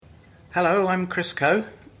Hello, I'm Chris Coe,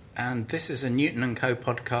 and this is a Newton & Co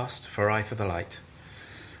podcast for Eye for the Light.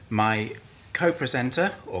 My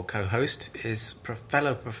co-presenter or co-host is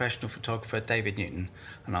fellow professional photographer David Newton,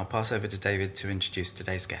 and I'll pass over to David to introduce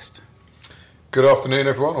today's guest. Good afternoon,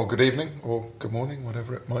 everyone, or good evening, or good morning,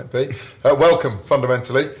 whatever it might be. Welcome,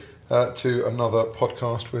 fundamentally, to another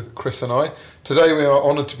podcast with Chris and I. Today we are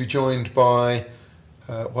honoured to be joined by,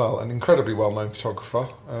 an incredibly well-known photographer,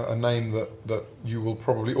 a name that you will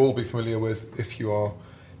probably all be familiar with if you are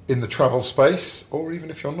in the travel space, or even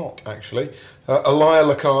if you're not, actually. Elia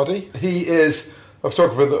Locardi. He is a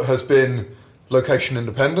photographer that has been location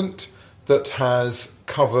independent, that has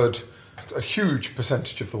covered a huge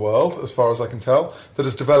percentage of the world, as far as I can tell, that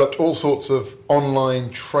has developed all sorts of online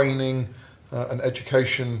training and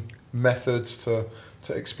education methods to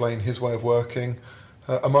explain his way of working,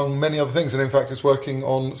 among many other things, and in fact is working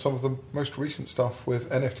on some of the most recent stuff with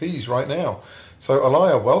NFTs right now. So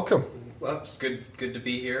Elia, welcome. Well, it's good to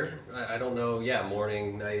be here. I don't know,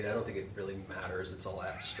 morning, night, I don't think it really matters. It's all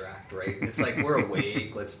abstract, right? It's like, we're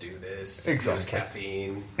awake, let's do this. Exactly. There's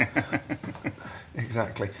caffeine.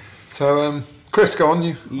 Exactly. So, Chris, go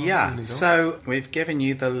on. So we've given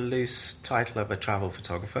you the loose title of a travel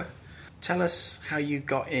photographer. Tell us how you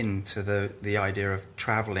got into the idea of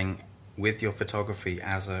traveling with your photography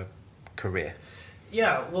as a career.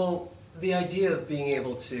 Yeah, well, the idea of being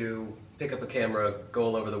able to pick up a camera, go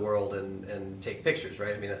all over the world and take pictures,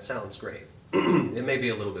 right? I mean, that sounds great. It may be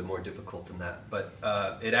a little bit more difficult than that, but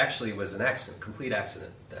it actually was an accident, complete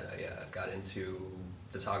accident, that I got into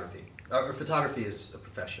photography. Photography is a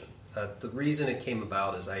profession. The reason it came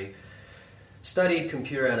about is I studied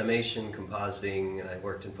computer animation, compositing, and I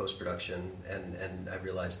worked in post-production, and I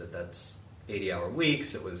realized that that's 80-hour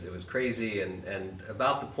weeks. It was crazy, and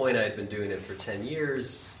about the point I had been doing it for 10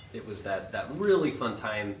 years, it was that really fun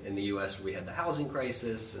time in the U.S. where we had the housing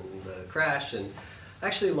crisis and the crash, and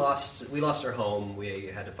actually we lost our home. We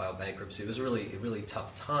had to file bankruptcy. It was a really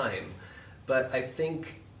tough time, but I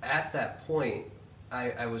think at that point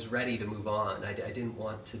I was ready to move on. I didn't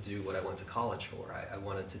want to do what I went to college for. I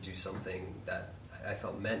wanted to do something that I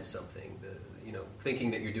felt meant something.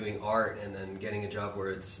 Thinking that you're doing art and then getting a job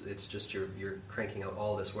where it's just you're cranking out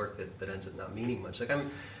all this work that ends up not meaning much. Like,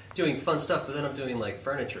 I'm doing fun stuff, but then I'm doing like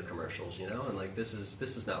furniture commercials, and like this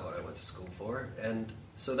is not what I went to school for. And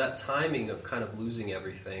so that timing of kind of losing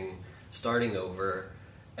everything, starting over,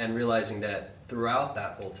 and realizing that throughout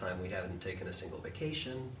that whole time we hadn't taken a single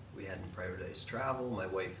vacation, we hadn't prioritized travel. My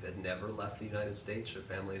wife had never left the United States. Her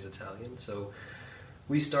family is Italian, so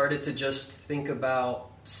we started to just think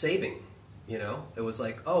about saving. It was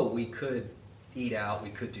like, we could eat out, we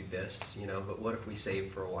could do this, but what if we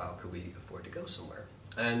saved for a while? Could we afford to go somewhere?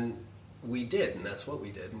 And we did, and that's what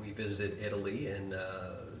we did. And we visited Italy in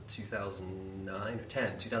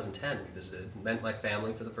 2010. We visited, met my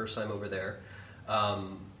family for the first time over there,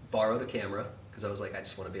 borrowed a camera, because I was like, I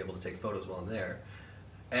just want to be able to take photos while I'm there.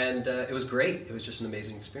 And it was great. It was just an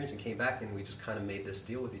amazing experience, and came back and we just kind of made this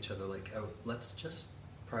deal with each other, like, let's just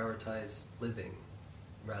prioritize living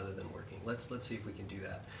rather than working. Let's see if we can do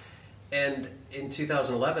that. And in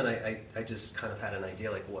 2011, I just kind of had an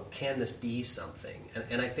idea, like, what can this be something?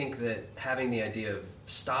 And I think that having the idea of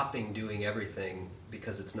stopping doing everything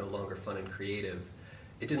because it's no longer fun and creative,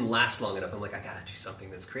 it didn't last long enough. I'm like, I got to do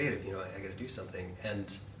something that's creative. I got to do something.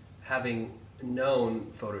 And having known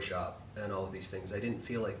Photoshop and all of these things, I didn't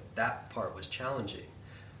feel like that part was challenging.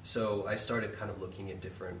 So I started kind of looking at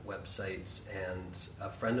different websites, and a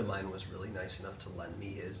friend of mine was really nice enough to lend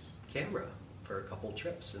me his camera for a couple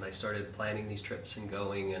trips, and I started planning these trips and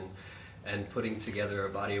going and putting together a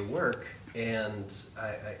body of work, and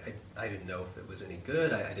I didn't know if it was any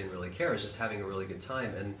good. I didn't really care. I was just having a really good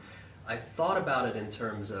time, and I thought about it in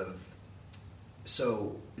terms of,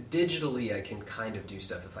 so digitally I can kind of do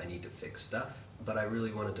stuff if I need to fix stuff, but I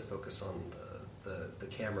really wanted to focus on the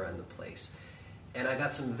camera and the place. And I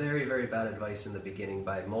got some very, very bad advice in the beginning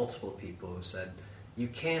by multiple people who said, you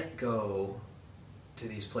can't go to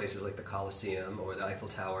these places like the Colosseum or the Eiffel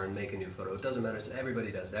Tower and make a new photo. It doesn't matter.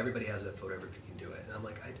 Everybody does it. Everybody has that photo. Everybody can do it. And I'm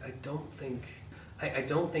like, I don't think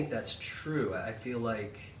that's true. I feel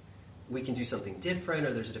like we can do something different,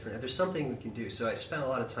 or there's something we can do. So I spent a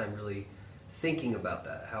lot of time really thinking about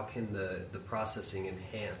that. How can the processing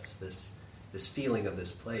enhance this feeling of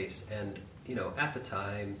this place? And at the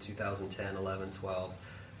time, 2010, 11, 12,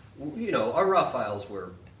 our raw files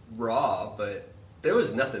were raw, but there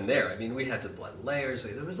was nothing there. I mean, we had to blend layers.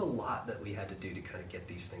 There was a lot that we had to do to kind of get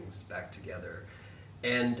these things back together.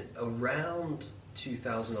 And around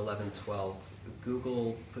 2011, 12,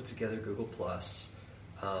 Google put together Google Plus.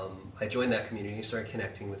 I joined that community, started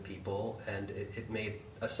connecting with people, and it made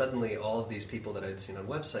suddenly all of these people that I'd seen on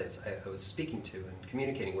websites I was speaking to and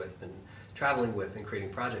communicating with and traveling with and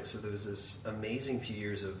creating projects. So there was this amazing few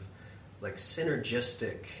years of like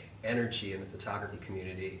synergistic energy in the photography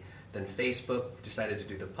community. Then Facebook decided to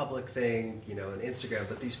do the public thing, you know, and Instagram.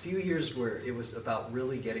 But these few years where it was about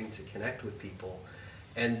really getting to connect with people,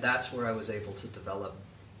 and that's where I was able to develop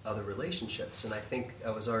other relationships. And I think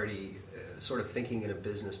I was already sort of thinking in a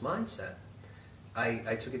business mindset.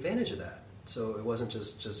 I took advantage of that. So it wasn't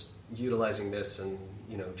just utilizing this and,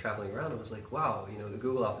 you know, traveling around. It was like, wow, you know, the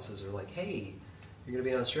Google offices are like, hey, you're going to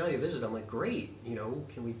be in Australia, visit. I'm like, great, you know,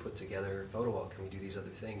 can we put together a photo walk? Can we do these other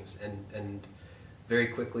things? And very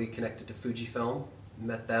quickly connected to Fujifilm,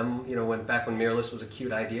 met them, you know, back when mirrorless was a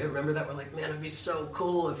cute idea. Remember that? We're like, man, it'd be so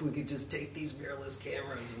cool if we could just take these mirrorless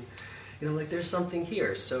cameras. And, you know, like, there's something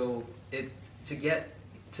here. So to get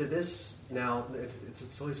to this now,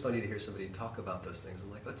 it's always funny to hear somebody talk about those things.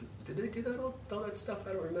 I'm like, did they do that all that stuff?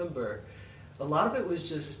 I don't remember. A lot of it was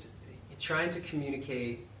just trying to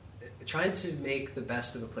communicate, trying to make the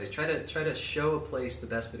best of a place, try to show a place the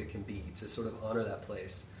best that it can be, to sort of honor that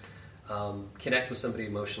place. Connect with somebody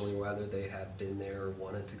emotionally, whether they have been there or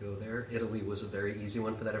wanted to go there. Italy was a very easy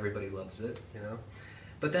one for that. Everybody loves it, you know.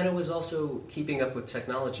 But then it was also keeping up with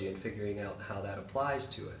technology and figuring out how that applies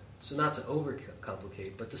to it. So not to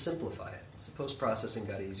overcomplicate, but to simplify it. So post-processing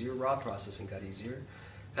got easier, raw processing got easier.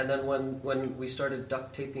 And then when we started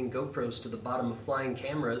duct taping GoPros to the bottom of flying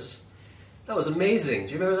cameras, that was amazing.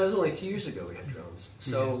 Do you remember that? Was only a few years ago we had drones.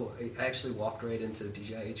 So I actually walked right into the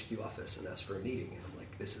DJI HQ office and asked for a meeting. And I'm like,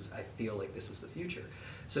 I feel like this is the future.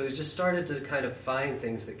 So it just started to kind of find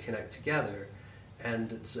things that connect together.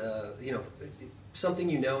 And it's, you know, something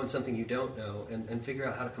you know and something you don't know, and figure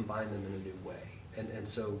out how to combine them in a new way. And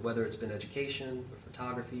so whether it's been education or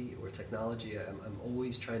photography or technology, I'm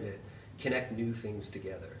always trying to connect new things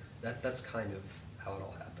together. That's kind of how it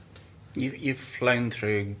all happened. You've flown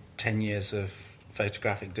through 10 years of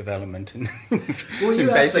photographic development and well,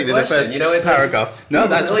 you asked the question, you know, it's paragraph. Like, no,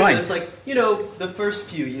 that's like, fine. It's like, you know, the first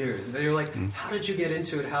few years, and then you're like, how did you get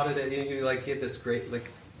into it? How did it? You like get this great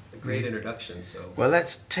introduction. So well,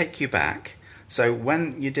 let's take you back. So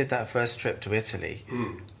when you did that first trip to Italy,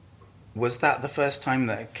 was that the first time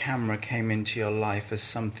that a camera came into your life as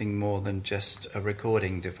something more than just a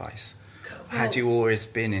recording device? Well, had you always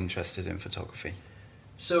been interested in photography?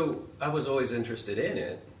 So I was always interested in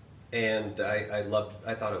it. And I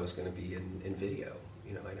thought I was going to be in video.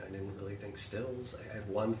 You know, I didn't really think stills. I had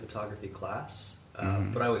one photography class,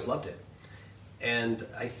 but I always loved it. And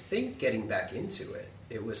I think getting back into it,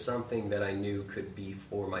 it was something that I knew could be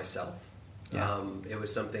for myself. Yeah. It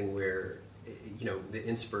was something where, you know, the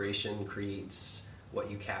inspiration creates what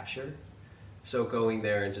you capture. So going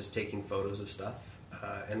there and just taking photos of stuff.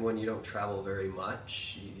 And when you don't travel very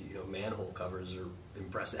much, you know, manhole covers are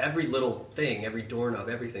impressive. Every little thing, every doorknob,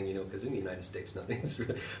 everything, you know, because in the United States, nothing's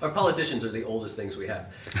really... Our politicians are the oldest things we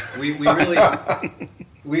have. We really...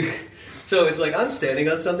 So it's like, I'm standing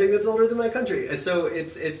on something that's older than my country. And so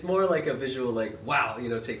it's more like a visual, like, wow, you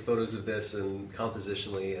know, take photos of this and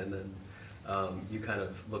compositionally, and then you kind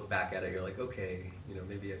of look back at it, you're like, okay, you know,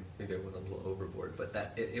 maybe I went a little overboard, but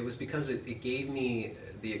that it was because it gave me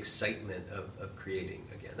the excitement of creating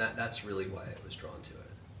again. That's really why I was drawn to it.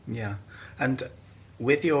 Yeah, and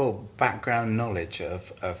with your background knowledge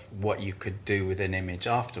of what you could do with an image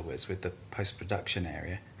afterwards, with the post-production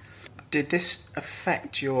area, did this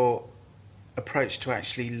affect your approach to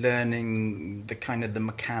actually learning the kind of the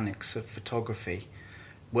mechanics of photography?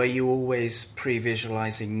 Were you always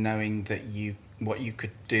pre-visualizing, knowing that what you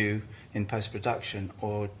could do in post-production,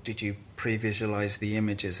 or did you pre-visualize the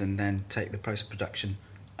images and then take the post-production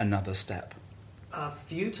another step? A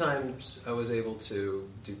few times I was able to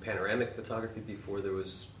do panoramic photography before there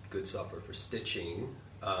was good software for stitching.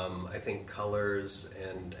 I think colors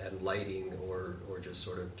and lighting, or just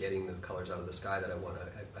sort of getting the colors out of the sky that I want,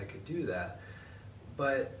 I could do that.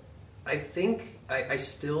 But I think I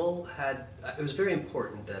still had... It was very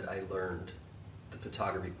important that I learned the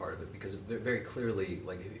photography part of it, because very clearly,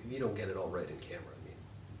 like, if you don't get it all right in camera, I mean,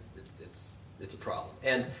 it's a problem.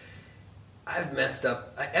 And I've messed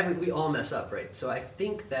up. We all mess up, right? So I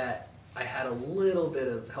think that I had a little bit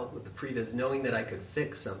of help with the previs, knowing that I could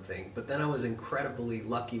fix something, but then I was incredibly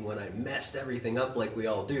lucky when I messed everything up like we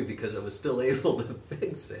all do, because I was still able to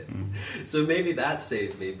fix it. Mm-hmm. So maybe that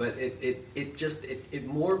saved me, but it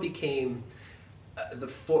more became the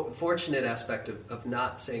fortunate aspect of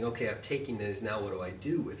not saying, okay, I've taken this, now what do I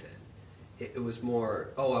do with it? It was more,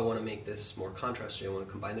 I want to make this more contrasty, I want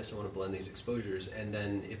to combine this, I want to blend these exposures, and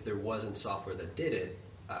then if there wasn't software that did it,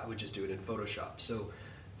 I would just do it in Photoshop. So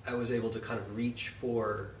I was able to kind of reach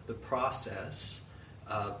for the process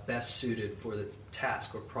best suited for the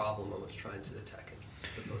task or problem I was trying to attack in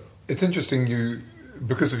the photo. It's interesting,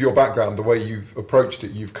 because of your background, the way you've approached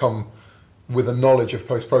it, you've come with a knowledge of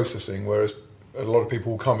post-processing, whereas a lot of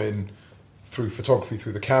people come in through photography,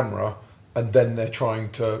 through the camera, and then they're trying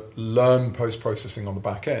to learn post-processing on the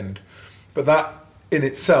back end. But that in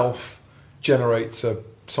itself generates a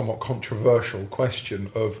somewhat controversial question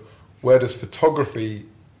of where does photography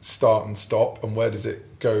start and stop, and where does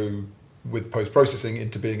it go with post-processing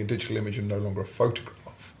into being a digital image and no longer a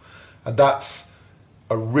photograph? And that's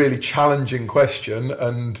a really challenging question,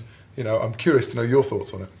 and I'm curious to know your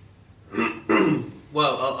thoughts on it.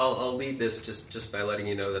 Well, I'll lead this just by letting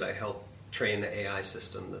you know that I help train the AI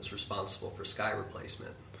system that's responsible for sky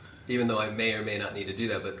replacement. Even though I may or may not need to do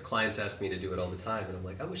that, but clients ask me to do it all the time, and I'm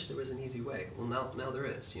like, I wish there was an easy way. Well, now there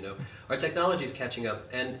is. Our technology is catching up,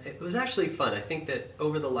 and it was actually fun. I think that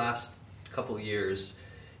over the last couple of years,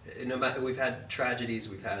 no matter, we've had tragedies,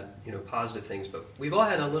 we've had positive things, but we've all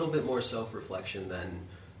had a little bit more self-reflection than,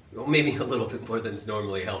 well, maybe a little bit more than is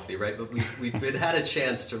normally healthy, right? But we've had a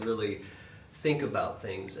chance to really think about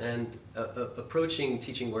things, and approaching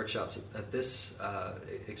teaching workshops at this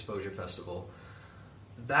exposure festival,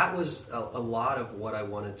 that was a lot of what I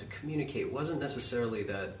wanted to communicate. It wasn't necessarily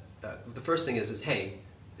that the first thing is hey,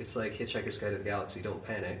 it's like Hitchhiker's Guide to the Galaxy, don't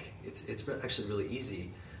panic. It's actually really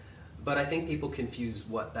easy. But I think people confuse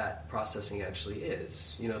what that processing actually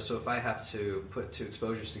is. So if I have to put two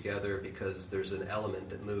exposures together because there's an element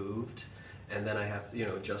that moved, and then I have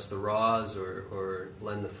to adjust the raws or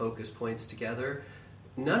blend the focus points together,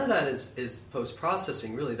 none of that is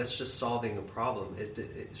post-processing, really. That's just solving a problem.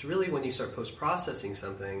 It's really when you start post-processing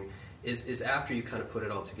something is after you kind of put it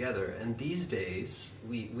all together. And these days,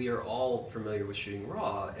 we are all familiar with shooting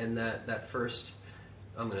raw, and that first,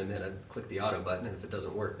 I'm going to admit, I click the auto button, and if it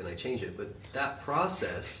doesn't work, then I change it. But that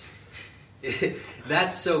process,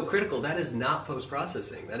 that's so critical. That is not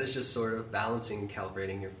post-processing. That is just sort of balancing and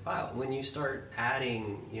calibrating your file. When you start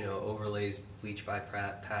adding, overlays, bleach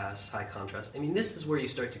bypass, high contrast, this is where you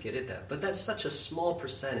start to get at that. But that's such a small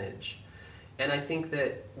percentage. And I think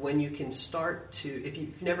that when you can start to, if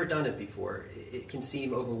you've never done it before, it can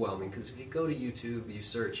seem overwhelming. Because if you go to YouTube, you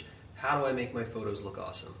search, how do I make my photos look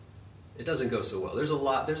awesome? It doesn't go so well. There's a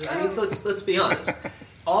lot. Let's be honest.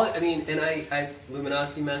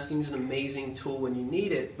 Luminosity masking is an amazing tool when you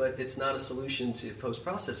need it, but it's not a solution to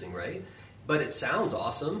post-processing, right? But it sounds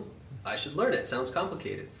awesome. I should learn it. It sounds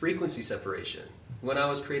complicated. Frequency separation. When I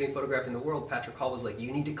was creating Photographing the World, Patrick Hall was like,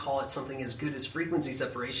 you need to call it something as good as frequency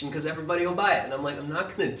separation because everybody will buy it. And I'm like, I'm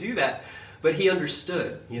not going to do that. But he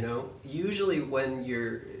understood, Usually when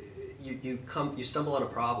you stumble on a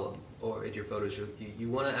problem or in your photos, you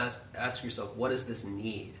want to ask yourself, what does this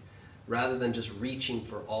need? Rather than just reaching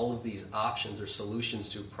for all of these options or solutions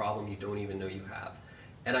to a problem you don't even know you have.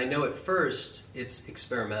 And I know at first it's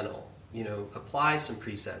experimental. Apply some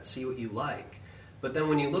presets, see what you like. But then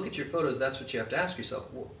when you look at your photos, that's what you have to ask yourself.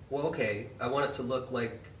 Well, okay, I want it to look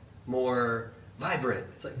like more vibrant.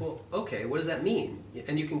 It's like, well, okay, what does that mean?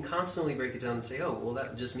 And you can constantly break it down and say, oh, well,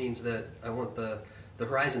 that just means that I want the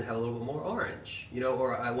horizon to have a little bit more orange,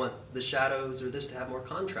 or I want the shadows or this to have more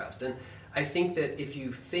contrast. And I think that if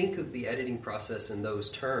you think of the editing process in those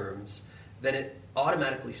terms, then it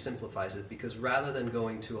automatically simplifies it, because rather than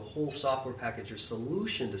going to a whole software package or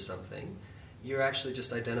solution to something, you're actually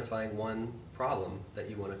just identifying one problem that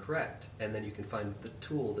you want to correct, and then you can find the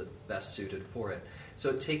tool that's best suited for it. So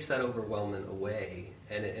it takes that overwhelming away,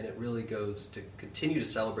 and it really goes to continue to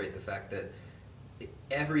celebrate the fact that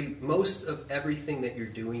most of everything that you're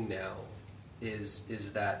doing now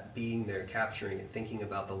is that being there, capturing it, thinking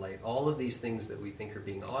about the light. All of these things that we think are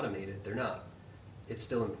being automated, they're not. It's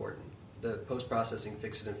still important. The post-processing,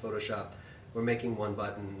 fix it in Photoshop, we're making one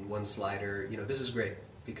button, one slider. This is great,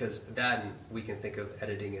 because then we can think of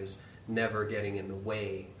editing as never getting in the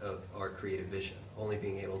way of our creative vision, only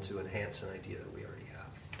being able to enhance an idea that we already have.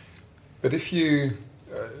 But if you,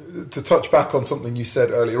 to touch back on something you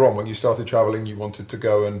said earlier on, when you started travelling, you wanted to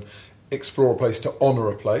go and explore a place to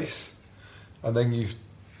honour a place. And then you've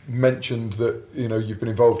mentioned that you've been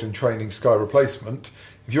involved in training sky replacement.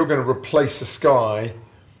 If you're going to replace a sky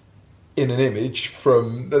in an image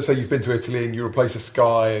from, let's say you've been to Italy and you replace a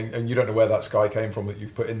sky and you don't know where that sky came from that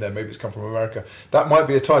you've put in there, maybe it's come from America, that might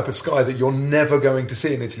be a type of sky that you're never going to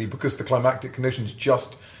see in Italy because the climatic conditions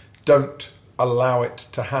just don't allow it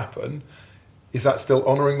to happen. Is that still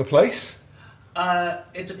honouring the place?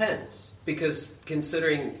 It depends. because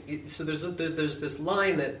considering, so there's this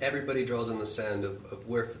line that everybody draws in the sand of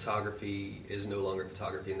where photography is no longer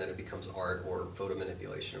photography and then it becomes art or photo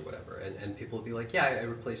manipulation or whatever. And people will be like, yeah, I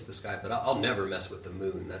replaced the sky, but I'll never mess with the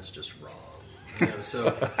moon. That's just wrong. So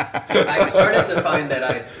I started to find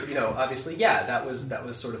that obviously, that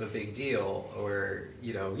was sort of a big deal. Or,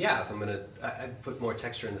 if I'd put more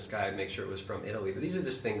texture in the sky, I'd make sure it was from Italy. But these are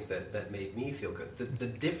just things that made me feel good. The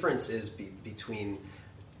difference is between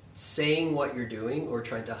saying what you're doing or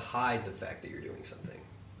trying to hide the fact that you're doing something.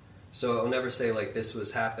 So I'll never say like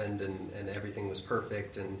this happened and everything was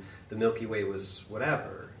perfect and the Milky Way was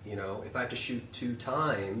whatever. If I have to shoot 2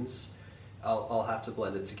 times, I'll have to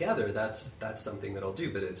blend it together. That's something that I'll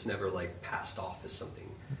do, but it's never like passed off as something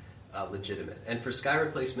legitimate. And for sky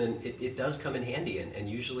replacement, it does come in handy, and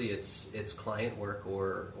usually it's client work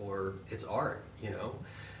or it's art,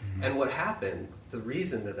 Mm-hmm. And what happened, the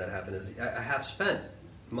reason that happened is I have spent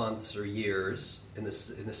months or years in the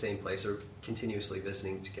same place or continuously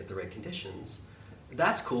visiting to get the right conditions.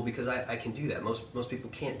 That's cool because I can do that. Most people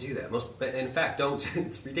can't do that. In fact, don't.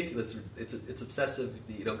 It's ridiculous. It's obsessive.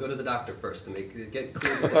 Go to the doctor first and get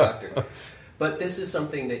cleared with the doctor. But this is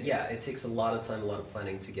something that it takes a lot of time, a lot of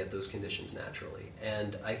planning to get those conditions naturally.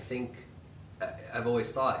 And I think I've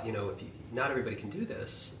always thought, not everybody can do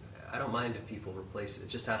this. I don't mind if people replace it. It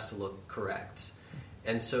just has to look correct.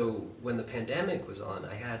 And so when the pandemic was on,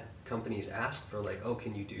 I had companies ask for like, oh,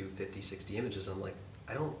 can you do 50, 60 images? I'm like,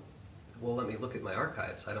 well, let me look at my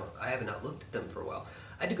archives. I have not looked at them for a while.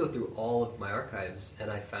 I had to go through all of my archives, and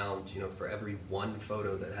I found, for every one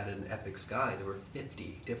photo that had an epic sky, there were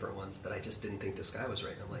 50 different ones that I just didn't think the sky was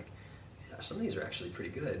right. And I'm like, yeah, some of these are actually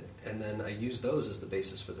pretty good. And then I used those as the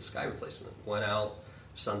basis for the sky replacement. Went out,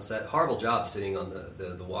 sunset, horrible job sitting on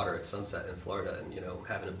the water at sunset in Florida and,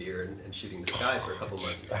 having a beer and shooting the sky for a couple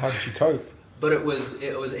months. How did you cope? But it was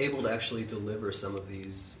able to actually deliver some of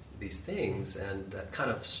these things and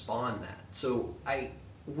kind of spawn that. So I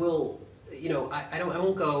will, I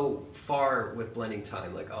won't go far with blending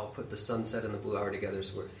time. Like I'll put the sunset and the blue hour together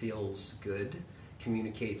so it feels good,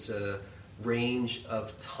 communicates a range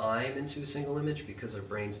of time into a single image because our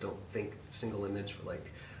brains don't think single image. We're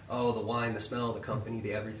like, oh, the wine, the smell, the company,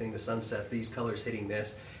 the everything, the sunset, these colors hitting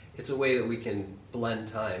this. It's a way that we can blend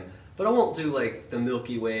time. But I won't do like the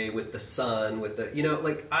Milky Way with the sun, with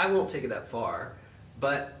the, I won't take it that far.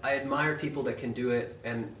 But I admire people that can do it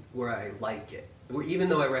and where I like it. Even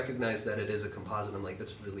though I recognize that it is a composite, I'm like,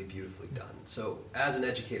 that's really beautifully done. So as an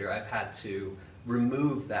educator, I've had to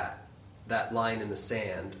remove that line in the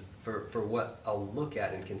sand for what I'll look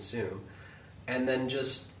at and consume. And then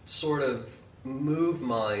just sort of move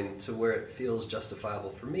mine to where it feels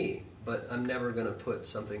justifiable for me. But I'm never going to put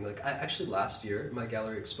something like... Actually, last year, my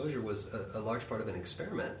gallery exposure was a large part of an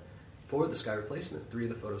experiment for the sky replacement. 3 of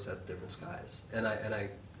the photos had different skies. And I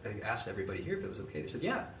asked everybody here if it was okay. They said,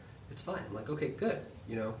 yeah, it's fine. I'm like, okay, good.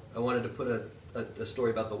 I wanted to put a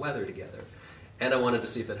story about the weather together. And I wanted to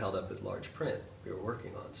see if it held up at large print we were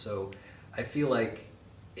working on. So I feel like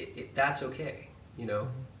that's okay.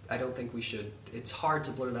 I don't think we should... It's hard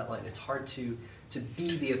to blur that line. It's hard to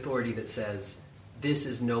be the authority that says, this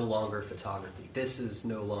is no longer photography. This is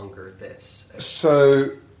no longer this.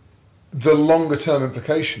 So the longer term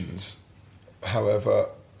implications, however,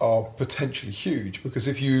 are potentially huge, because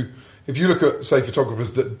if you look at, say,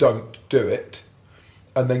 photographers that don't do it,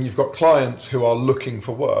 and then you've got clients who are looking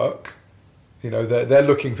for work, they're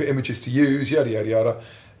looking for images to use, yada, yada, yada.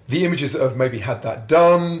 The images that have maybe had that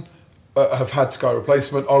done, have had sky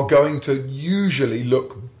replacement, are going to usually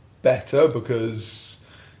look better because,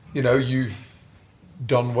 you've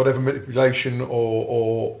done whatever manipulation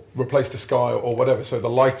or replaced a sky or whatever. So the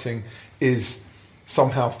lighting is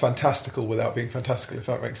somehow fantastical without being fantastical, if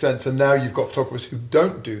that makes sense. And now you've got photographers who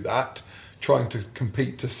don't do that, trying to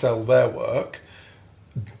compete to sell their work.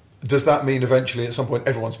 Does that mean eventually at some point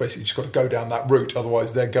everyone's basically just got to go down that route,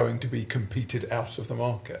 otherwise they're going to be competed out of the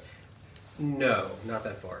market? No, not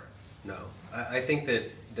that far. No. I think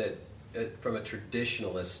that from a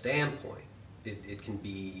traditionalist standpoint, it can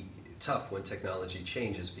be tough when technology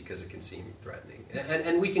changes because it can seem threatening.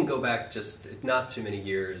 And we can go back just not too many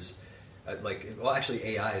years, actually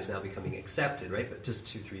AI is now becoming accepted, right? But just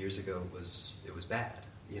 2-3 years ago it was bad,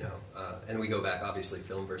 and we go back, obviously,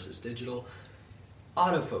 film versus digital.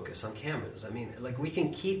 Autofocus on cameras. I mean, we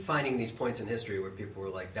can keep finding these points in history where people were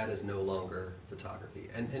like, that is no longer photography.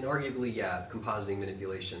 And arguably, yeah, compositing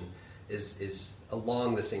manipulation is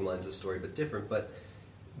along the same lines of story, but different. But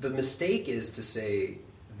the mistake is to say,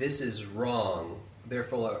 this is wrong,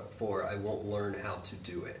 therefore I won't learn how to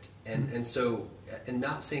do it. And so, and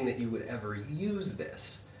not saying that you would ever use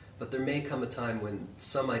this, but there may come a time when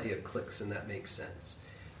some idea clicks and that makes sense.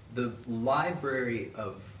 The library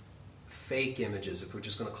of fake images, if we're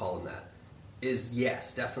just going to call them that, is,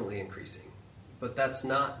 yes, definitely increasing. But that's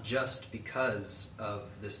not just because of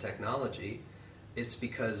this technology. It's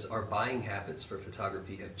because our buying habits for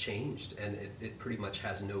photography have changed, and it pretty much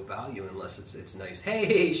has no value unless it's nice.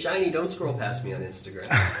 Hey, shiny, don't scroll past me on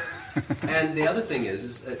Instagram. And the other thing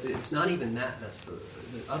is it's not even that. That's the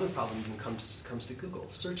other problem even comes to Google.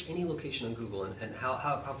 Search any location on Google, and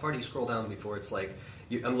how far do you scroll down before it's like,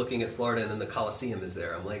 I'm looking at Florida and then the Coliseum is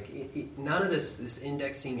there. I'm like, none of this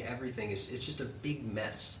indexing everything it's just a big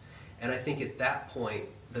mess. And I think at that point,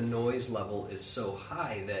 the noise level is so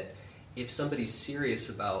high that if somebody's serious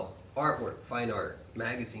about artwork, fine art,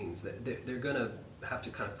 magazines, they're going to have to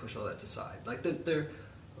kind of push all that aside. Like they're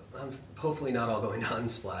hopefully not all going to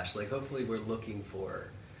Unsplash. Like hopefully we're looking for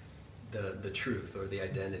the truth or the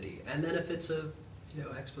identity. And then if it's a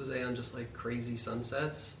expose on just like crazy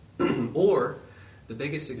sunsets, or the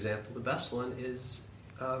biggest example, the best one is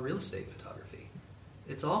real estate photography.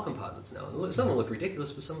 It's all composites now. Some will look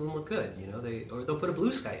ridiculous, but some of them look good. They'll put a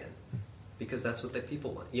blue sky in because that's what the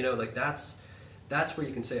people want. Like that's where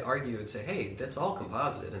you can argue and say, hey, that's all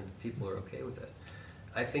composite, and people are okay with it.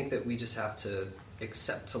 I think that we just have to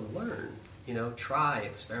accept to learn, try,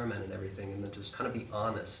 experiment and everything, and then just kind of be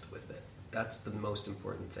honest with it. That's the most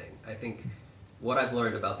important thing. I think what I've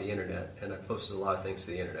learned about the internet, and I've posted a lot of things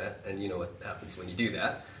to the internet, and you know what happens when you do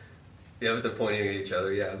that. Yeah, but they're pointing at each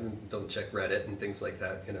other. Yeah, don't check Reddit and things like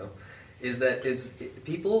that.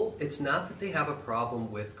 People. It's not that they have a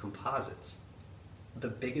problem with composites. The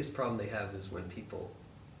biggest problem they have is when people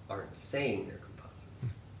aren't saying they're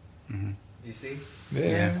composites. Mm-hmm. Do you see?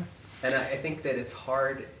 Yeah. And I think that it's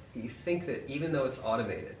hard. You think that even though it's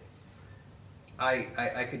automated,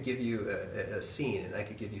 I could give you a scene, and I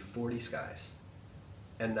could give you 40 skies,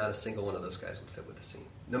 and not a single one of those guys would fit with the scene,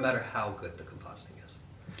 no matter how good the compositing is.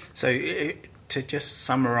 So to just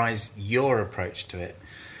summarize your approach to it,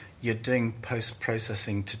 you're doing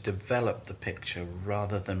post-processing to develop the picture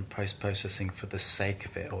rather than post-processing for the sake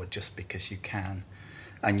of it or just because you can,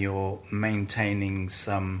 and you're maintaining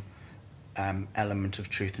some element of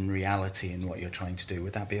truth and reality in what you're trying to do.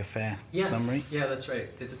 Would that be a fair summary? Yeah, that's right.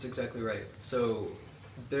 That's exactly right. So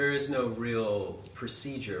there is no real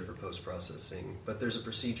procedure for post-processing, but there's a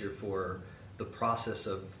procedure for the process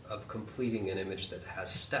of completing an image that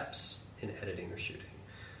has steps in editing or shooting.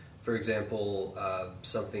 For example,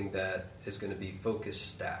 something that is going to be focus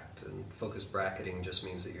stacked, and focus bracketing just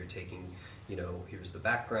means that you're taking, here's the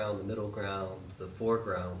background, the middle ground, the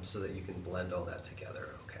foreground, so that you can blend all that together.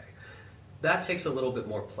 Okay. That takes a little bit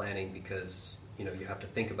more planning because, you have to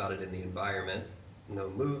think about it in the environment. No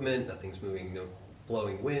movement, nothing's moving, no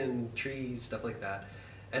blowing wind, trees, stuff like that.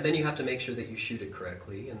 And then you have to make sure that you shoot it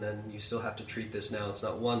correctly, and then you still have to treat this now. It's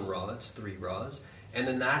not one raw, it's 3 raws. And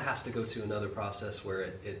then that has to go to another process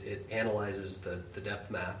where it analyzes the depth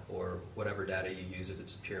map or whatever data you use, if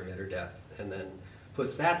it's a pyramid or depth, and then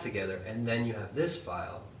puts that together. And then you have this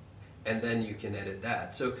file, and then you can edit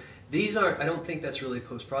that. So these aren't, I don't think that's really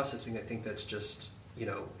post-processing. I think that's just,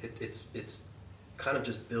 it's kind of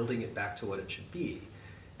just building it back to what it should be.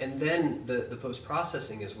 And then the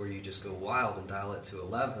post-processing is where you just go wild and dial it to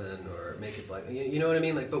 11 or make it black. You know what I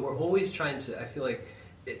mean? But we're always trying to, I feel like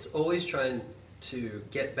it's always trying to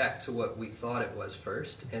get back to what we thought it was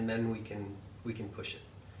first, and then we can push it.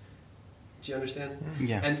 Do you understand?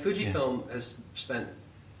 Yeah. And Fujifilm has spent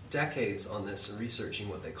decades on this and researching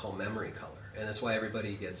what they call memory color, and that's why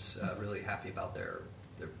everybody gets really happy about their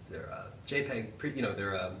JPEG,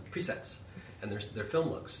 their presets and their film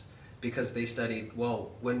looks. Because they studied,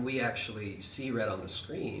 when we actually see red on the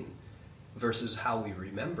screen versus how we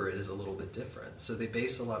remember it is a little bit different. So they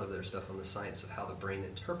base a lot of their stuff on the science of how the brain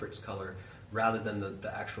interprets color rather than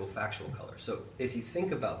the actual factual color. So if you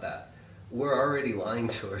think about that, we're already lying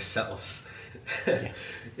to ourselves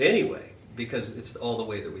anyway, because it's all the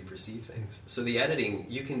way that we perceive things. So the editing,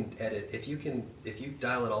 you can edit, if you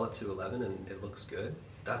dial it all up to 11 and it looks good,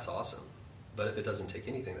 that's awesome. But if it doesn't take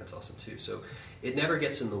anything, that's awesome too. So it never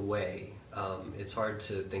gets in the way. It's hard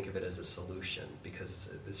to think of it as a solution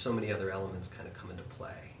because so many other elements kind of come into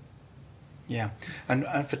play. Yeah, and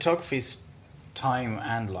photography's time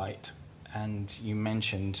and light. And you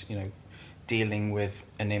mentioned, dealing with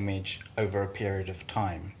an image over a period of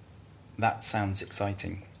time. That sounds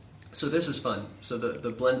exciting. So this is fun. So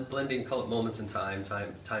the blending, call it moments in time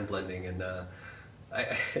blending, and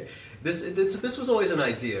this was always an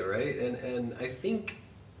idea, right? And I think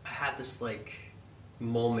I had this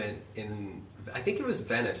moment in, I think it was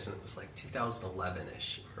Venice, and it was like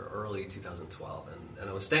 2011-ish or early 2012, and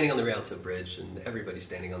I was standing on the Rialto Bridge, and everybody's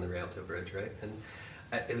standing on the Rialto Bridge, right? And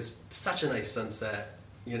it was such a nice sunset,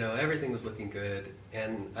 you know, everything was looking good,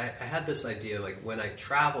 and I had this idea, like when I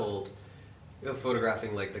traveled, you know,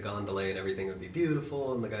 photographing like the gondola and everything would be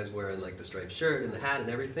beautiful, and the guy's wearing like the striped shirt and the hat and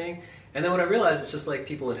everything, and then when I realized it's just like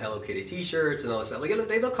people in Hello Kitty t-shirts and all this stuff, like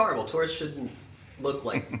they look horrible. Tourists shouldn't look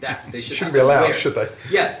like that. They shouldn't be allowed, should they?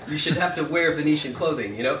 Yeah, you should have to wear Venetian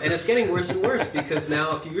clothing, you know? And it's getting worse and worse because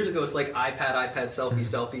now, a few years ago, it's like iPad,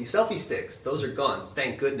 selfie sticks. Those are gone.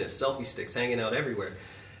 Thank goodness. Selfie sticks hanging out everywhere.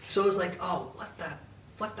 So it was like, oh,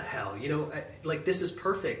 what the hell? You know, like this is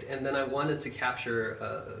perfect. And then I wanted to capture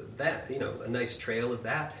that, you know, a nice trail of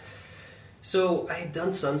that. So I had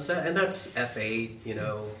done sunset, and that's f8, you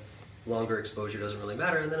know, longer exposure doesn't really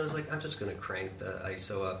matter. And then I was like, I'm just going to crank the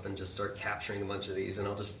ISO up and just start capturing a bunch of these, and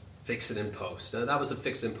I'll just fix it in post. Now, that was a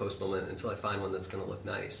fix in post moment until I find one that's going to look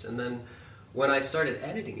nice. And then when I started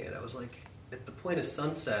editing it, I was like, at the point of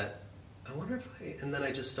sunset, I wonder if and then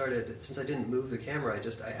I just started, since I didn't move the camera,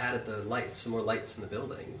 I added the lights, some more lights in the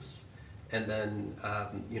buildings. And then,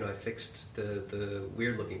 you know, I fixed the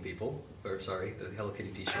weird looking people, or sorry, the Hello Kitty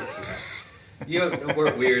t-shirts. You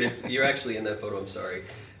weren't weird. If you're actually in that photo, I'm sorry.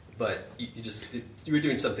 But you were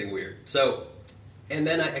doing something weird. So, and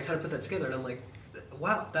then I kind of put that together, and I'm like,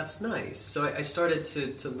 wow, that's nice. So I started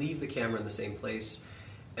to leave the camera in the same place,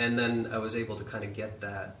 and then I was able to kind of get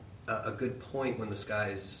that, a good point when the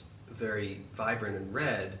sky's very vibrant and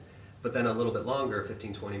red, but then a little bit longer,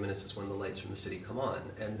 15, 20 minutes is when the lights from the city come on.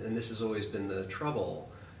 And this has always been the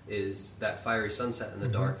trouble, is that fiery sunset in the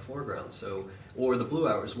dark foreground. So, or the blue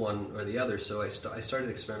hours, one or the other. So I started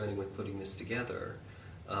experimenting with putting this together,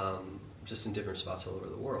 just in different spots all over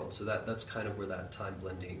the world. So that's kind of where that time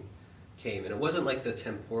blending came. And it wasn't like the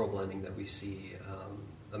temporal blending that we see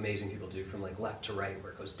amazing people do from like left to right,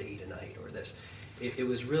 where it goes day to night or this. It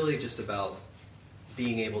was really just about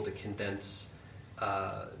being able to condense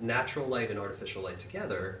natural light and artificial light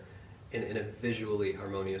together in a visually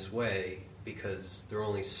harmonious way, because there are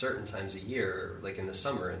only certain times a year, like in the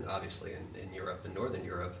summer, and obviously in Europe and Northern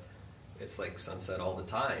Europe, it's like sunset all the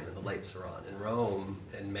time, and the lights are on. In Rome,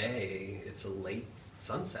 in May, it's a late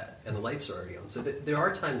sunset, and the lights are already on. So there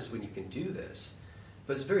are times when you can do this,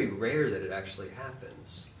 but it's very rare that it actually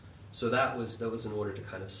happens. So that was in order to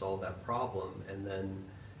kind of solve that problem, and then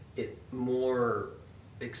it more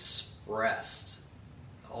expressed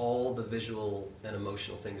all the visual and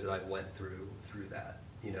emotional things that I went through that.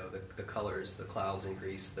 You know, the colors, the clouds in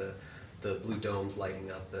Greece, the blue domes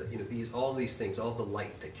lighting up, all these things, all the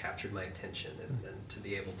light that captured my attention, and to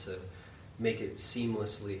be able to make it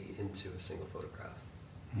seamlessly into a single photograph.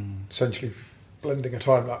 Essentially blending a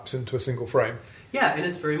time lapse into a single frame. Yeah, and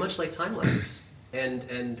it's very much like time lapse. And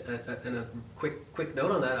a quick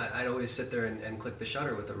note on that, I'd always sit there and click the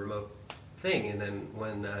shutter with a remote thing. And then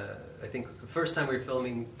when I think the first time we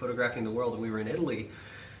were photographing the world, and we were in Italy,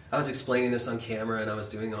 I was explaining this on camera, and I was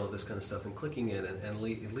doing all of this kind of stuff and clicking it. And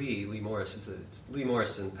Lee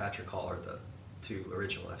Morris and Patrick Hall are the two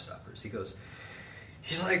original f-stoppers.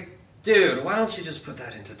 He's like, dude, why don't you just put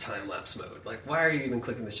that into time lapse mode? Like, why are you even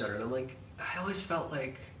clicking the shutter? And I'm like, I always felt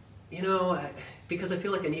like, you know, because I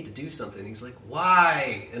feel like I need to do something. He's like,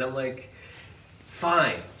 why? And I'm like,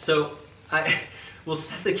 fine. So we'll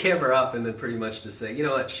set the camera up and then pretty much just say, you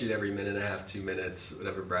know what, shoot every minute and a half, 2 minutes,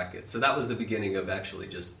 whatever bracket. So that was the beginning of actually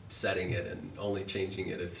just setting it and only changing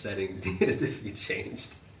it if settings needed to be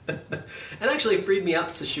changed. And actually it freed me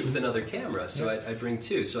up to shoot with another camera. So I'd bring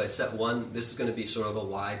two. So I'd set one, this is going to be sort of a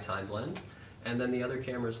wide time blend, and then the other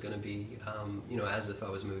camera is going to be, you know, as if I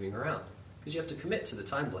was moving around. Because you have to commit to the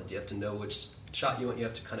time blend. You have to know which shot you want. You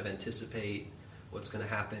have to kind of anticipate what's going to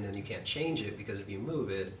happen, and you can't change it, because if you move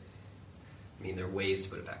it, I mean, there are ways to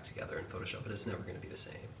put it back together in Photoshop, but it's never going to be the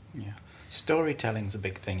same. Yeah. Storytelling's a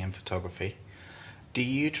big thing in photography. Do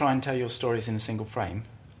you try and tell your stories in a single frame,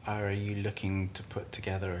 or are you looking to put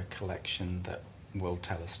together a collection that will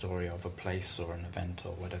tell a story of a place or an event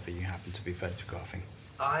or whatever you happen to be photographing?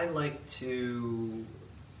 I like to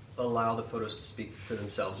allow the photos to speak for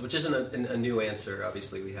themselves, which isn't a new answer.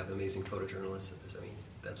 Obviously, we have amazing photojournalists. I mean,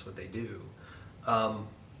 that's what they do.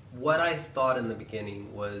 What I thought in the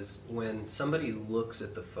beginning was, when somebody looks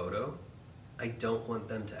at the photo, I don't want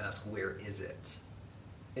them to ask, where is it?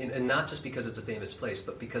 And not just because it's a famous place,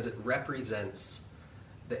 but because it represents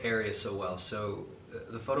the area so well. So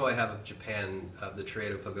the photo I have of Japan, of the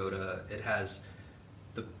Teredo Pagoda, it has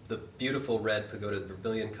the beautiful red pagoda, the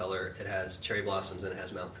vermilion color, it has cherry blossoms, and it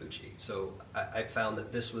has Mount Fuji. So I found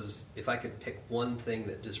that this was, if I could pick one thing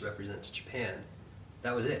that just represents Japan,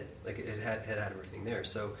 that was it. Like it had everything there.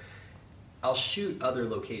 So I'll shoot other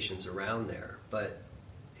locations around there, but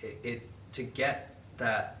it to get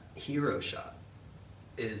that hero shot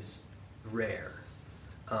is rare,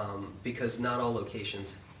 because not all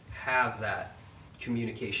locations have that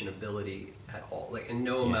communication ability at all. Like, and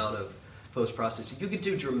no amount of post-processing. You could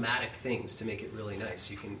do dramatic things to make it really nice.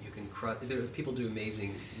 You can people do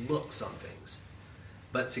amazing looks on things,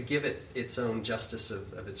 but to give it its own justice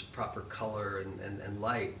of its proper color and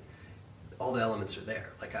light, all the elements are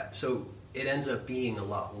there. So it ends up being a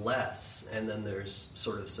lot less, and then there's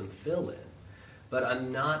sort of some fill-in. But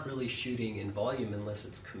I'm not really shooting in volume unless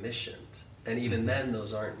it's commissioned. And even then,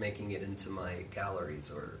 those aren't making it into my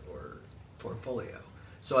galleries or portfolio.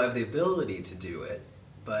 So I have the ability to do it,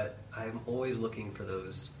 but I'm always looking for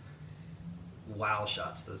those wow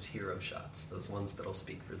shots, those hero shots, those ones that'll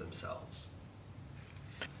speak for themselves.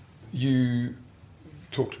 You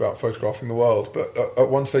talked about photographing the world, but at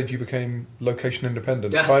one stage you became location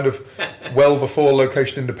independent, kind of well before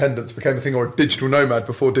location independence became a thing, or a digital nomad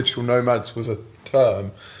before digital nomads was a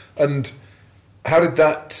term. And how did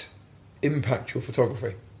that impact your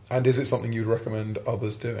photography? And is it something you'd recommend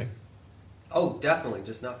others doing? Oh, definitely,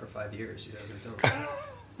 just not for 5 years. You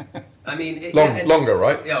don't. I mean, longer,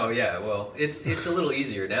 right? Oh, yeah. Well, it's a little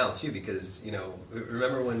easier now too, because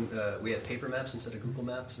remember when we had paper maps instead of Google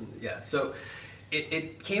Maps, and so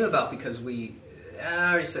it came about because I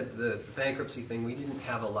already said the bankruptcy thing. We didn't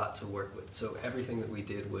have a lot to work with, so everything that we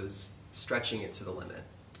did was stretching it to the limit,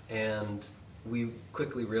 and we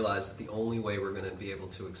quickly realized that the only way we're going to be able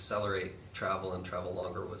to accelerate travel and travel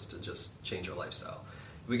longer was to just change our lifestyle.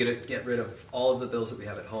 We got to get rid of all of the bills that we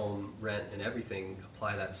have at home, rent and everything,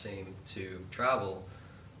 apply that same to travel,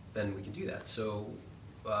 then we can do that. So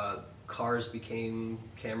cars became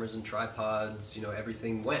cameras and tripods,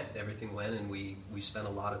 everything went, and we spent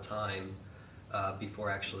a lot of time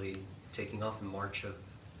before actually taking off in March of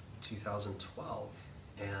 2012.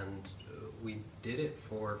 And we did it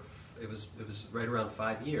it was right around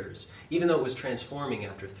 5 years, even though it was transforming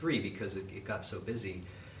after 3 because it got so busy.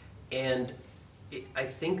 And I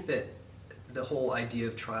think that the whole idea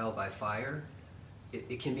of trial by fire,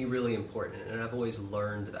 it can be really important, and I've always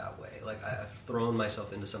learned that way. Like, I've thrown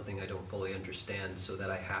myself into something I don't fully understand so that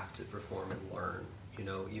I have to perform and learn.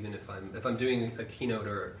 Even if I'm doing a keynote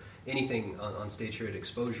or anything on stage here at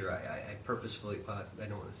Exposure, I purposefully, I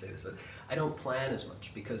don't want to say this, but I don't plan as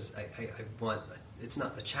much because I want, it's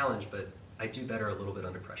not the challenge, but I do better a little bit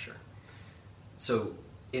under pressure. So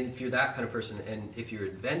if you're that kind of person, and if you're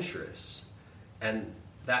adventurous, and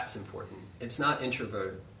that's important. It's not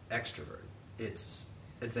introvert, extrovert. It's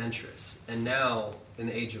adventurous. And now, in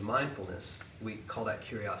the age of mindfulness, we call that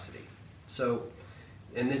curiosity. So,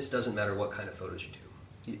 and this doesn't matter what kind of photos you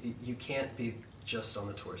do. You can't be just on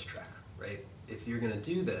the tourist track, right? If you're going to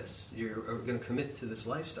do this, you're going to commit to this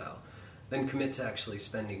lifestyle, then commit to actually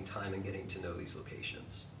spending time and getting to know these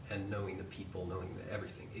locations and knowing the people, knowing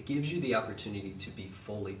everything. It gives you the opportunity to be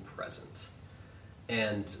fully present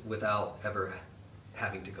and without ever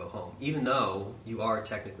having to go home, even though you are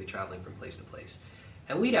technically traveling from place to place.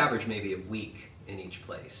 And we'd average maybe a week in each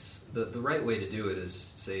place. The right way to do it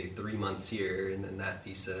is, say, 3 months here, and then that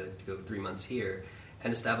visa to go 3 months here,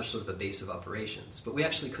 and establish sort of a base of operations. But we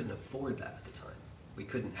actually couldn't afford that at the time. We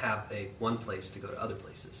couldn't have one place to go to other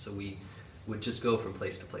places, so we would just go from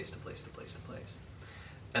place to place to place to place to place.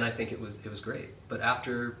 And I think it was great. But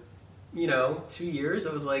after 2 years,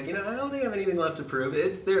 I was like, I don't think I have anything left to prove.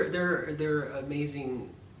 There are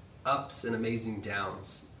amazing ups and amazing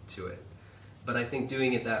downs to it. But I think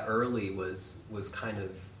doing it that early was kind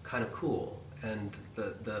of cool. And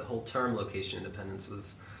the whole term location independence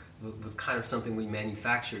was kind of something we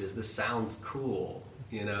manufactured as this sounds cool,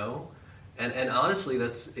 And honestly,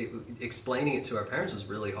 explaining it to our parents was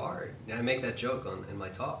really hard. And I make that joke in my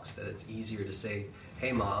talks, that it's easier to say,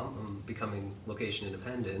 hey mom, I'm becoming location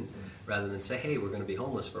independent, rather than say, hey, we're going to be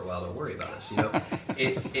homeless for a while, don't worry about us.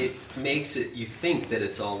 It makes it, you think that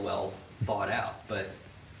it's all well thought out, but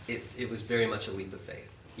it was very much a leap of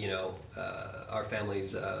faith. Our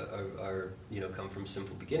families are come from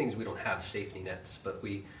simple beginnings. We don't have safety nets, but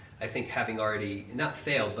I think having already not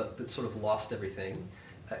failed, but sort of lost everything,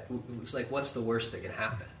 it's like, what's the worst that can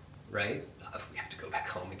happen, right? We have to go back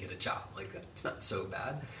home and get a job. Like, it's not so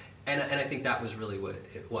bad. And I think that was really what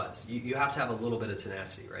it was. You have to have a little bit of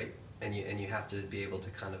tenacity, right? And you have to be able to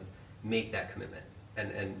kind of make that commitment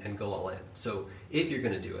and go all in. So if you're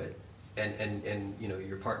going to do it, and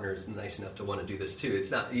your partner is nice enough to want to do this too,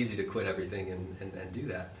 it's not easy to quit everything and do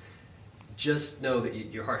that. Just know that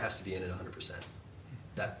your heart has to be in it 100%.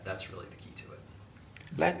 That's really the key to it.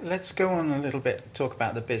 Let's go on a little bit, talk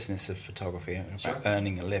about the business of photography, about Sure.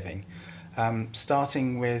 earning a living.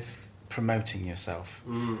 Starting with promoting yourself.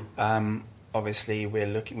 Obviously,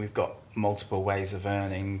 we've got multiple ways of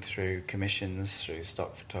earning through commissions, through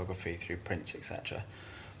stock photography, through prints, etc.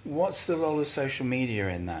 What's the role of social media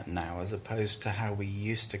in that now, as opposed to how we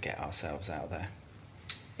used to get ourselves out there?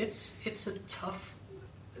 It's tough,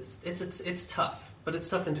 but it's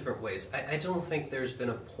tough in different ways. I don't think there's been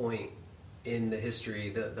a point in the history,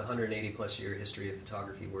 the 180 plus year history of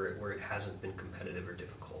photography, where it hasn't been competitive or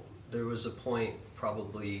difficult. There was a point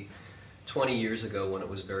probably 20 years ago when it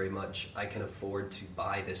was very much, I can afford to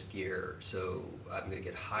buy this gear, so I'm going to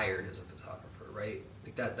get hired as a photographer, right?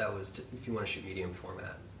 Like that was, if you want to shoot medium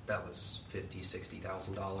format, that was $50,000,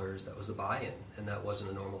 $60,000. That was the buy-in, and that wasn't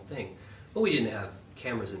a normal thing. But we didn't have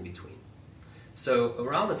cameras in between. So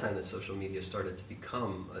around the time that social media started to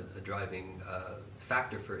become a driving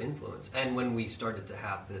factor for influence, and when we started to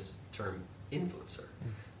have this term influencer,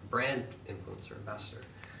 brand influencer, ambassador,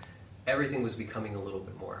 everything was becoming a little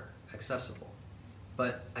bit more accessible.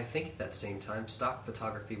 But I think at that same time, stock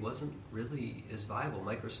photography wasn't really as viable.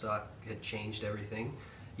 Microstock had changed everything.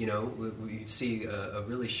 You know, we'd see a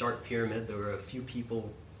really sharp pyramid. There were a few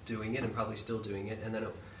people doing it and probably still doing it. And then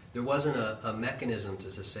there wasn't a mechanism to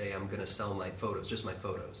say, I'm going to sell my photos, just my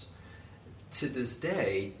photos. To this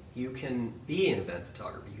day, you can be an event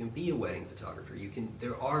photographer. You can be a wedding photographer.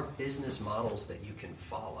 There are business models that you can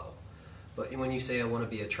follow. But when you say, I want to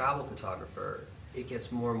be a travel photographer, it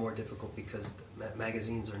gets more and more difficult because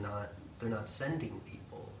magazines they're not sending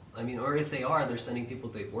people. I mean, or if they are, they're sending people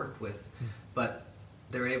they've worked with, but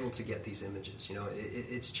they're able to get these images. You know,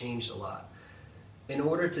 it's changed a lot. In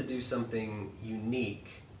order to do something unique,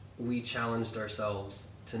 we challenged ourselves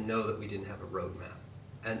to know that we didn't have a roadmap,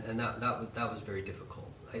 and that was very difficult.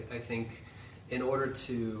 I think in order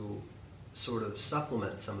to sort of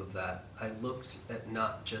supplement some of that, I looked at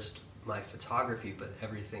not just my photography, but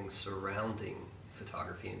everything surrounding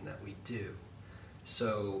photography and that we do.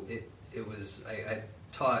 So it was, I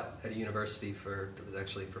taught at a university I was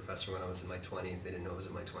actually a professor when I was in my 20s. They didn't know I was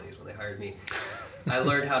in my 20s when they hired me. I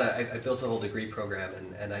learned I built a whole degree program,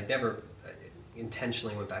 and I never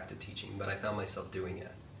intentionally went back to teaching, but I found myself doing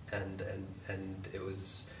it. And it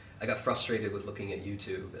was, I got frustrated with looking at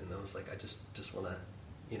YouTube, and I was like, I just want to,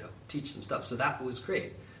 teach some stuff. So that was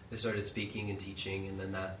great. I started speaking and teaching, and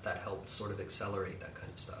then that helped sort of accelerate that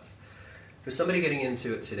kind of stuff. For somebody getting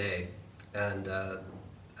into it today, and a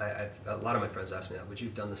lot of my friends ask me that, would you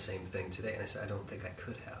have done the same thing today? And I said, I don't think I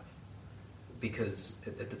could have. Because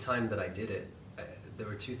at the time that I did it, there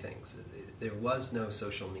were two things. There was no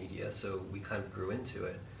social media, so we kind of grew into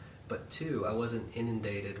it. But two, I wasn't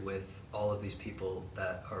inundated with all of these people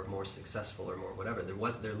that are more successful or more whatever.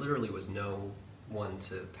 There literally was no one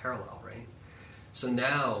to parallel, right? So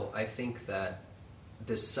now I think that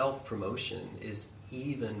this self-promotion is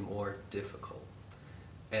even more difficult.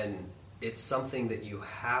 And it's something that you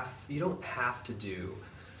don't have to do,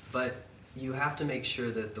 but you have to make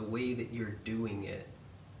sure that the way that you're doing it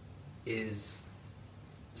is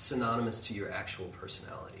synonymous to your actual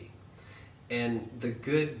personality. And the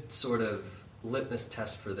good sort of litmus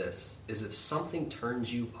test for this is if something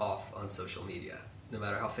turns you off on social media, no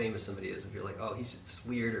matter how famous somebody is, if you're like, oh, it's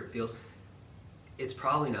weird or it feels, it's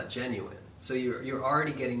probably not genuine. So you're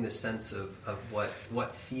already getting this sense of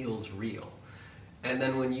what feels real. And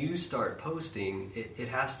then when you start posting, it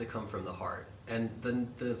has to come from the heart. And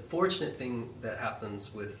the fortunate thing that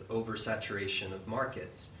happens with oversaturation of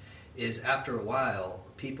markets is after a while,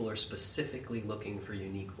 people are specifically looking for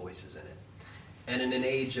unique voices in it. And in an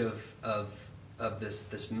age of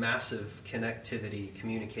this massive connectivity,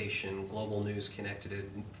 communication, global news connected,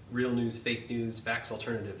 real news, fake news, facts,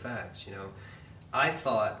 alternative facts, I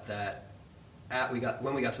thought that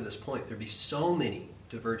when we got to this point, there'd be so many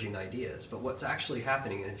diverging ideas. But what's actually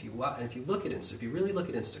happening, and if you look at if you really look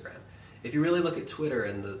at Instagram, if you really look at Twitter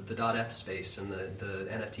and the .f space and the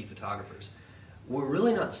NFT photographers, we're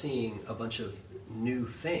really not seeing a bunch of new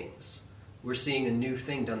things. We're seeing a new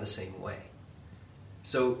thing done the same way.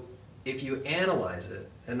 So if you analyze it,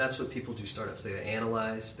 and that's what people do startups, they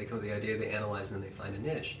analyze, they come up with the idea, they analyze, and then they find a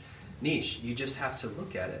niche. You just have to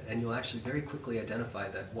look at it, and you'll actually very quickly identify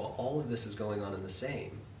that while all of this is going on in the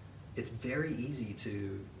same, it's very easy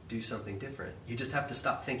to do something different. You just have to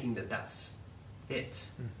stop thinking that that's it.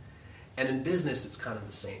 And in business, it's kind of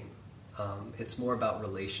the same. It's more about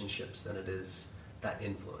relationships than it is that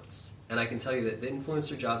influence. And I can tell you that the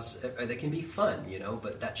influencer jobs, they can be fun,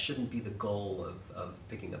 but that shouldn't be the goal of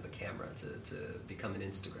picking up a camera to become an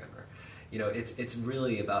Instagrammer. It's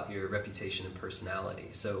really about your reputation and personality.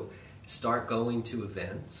 So start going to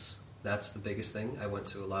events That's the biggest thing. I went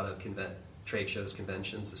to a lot of trade shows,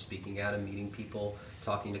 conventions, speaking at them, meeting people,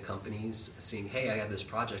 talking to companies, seeing, hey, I have this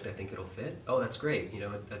project, I think it'll fit. Oh, that's great.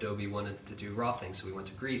 Adobe wanted to do raw things, so we went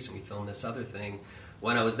to Greece and we filmed this other thing.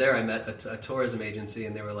 When I was there, I met a tourism agency,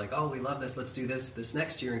 and they were like, oh, we love this, let's do this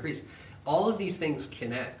next year in Greece. All of these things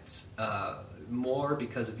connect more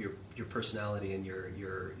because of your personality and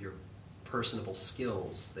your personable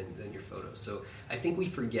skills than your photos. So I think we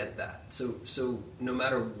forget that. So no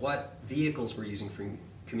matter what vehicles we're using for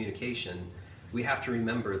communication, we have to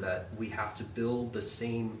remember that we have to build the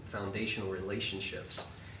same foundational relationships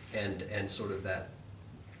and sort of that,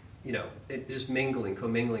 just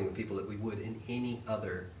commingling with people that we would in any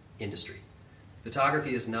other industry.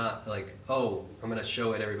 Photography is not like, oh, I'm going to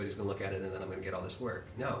show it, everybody's going to look at it, and then I'm going to get all this work.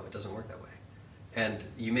 No, it doesn't work that way. And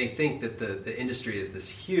you may think that the industry is this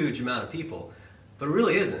huge amount of people, but it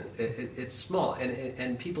really isn't. It's small,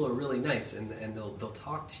 and people are really nice, and they'll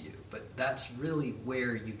talk to you. But that's really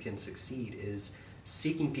where you can succeed, is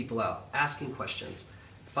seeking people out, asking questions,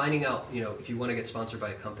 finding out, if you want to get sponsored by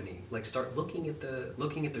a company, like start looking at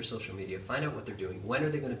their social media, find out what they're doing, when are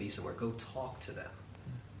they going to be somewhere, go talk to them.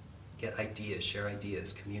 Get ideas, share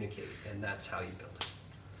ideas, communicate, and that's how you build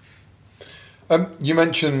it. You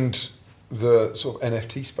mentioned the sort of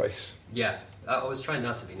NFT space. Yeah, I was trying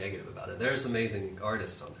not to be negative about it. There's amazing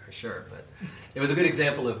artists on there, sure, but it was a good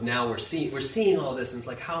example of now we're seeing all this, and it's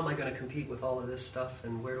like, how am I going to compete with all of this stuff,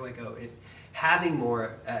 and where do I go? Having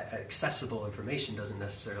more accessible information doesn't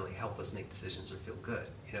necessarily help us make decisions or feel good.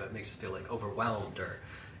 It makes us feel like overwhelmed or.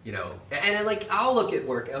 And I'll look at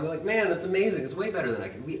work and I'm like, man, that's amazing. It's way better than I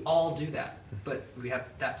can. We all do that, but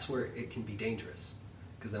that's where it can be dangerous,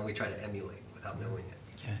 because then we try to emulate without knowing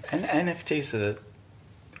it. Yeah. And NFTs are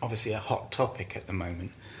obviously a hot topic at the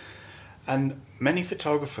moment. And many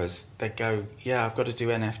photographers, they go, yeah, I've got to do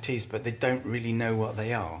NFTs, but they don't really know what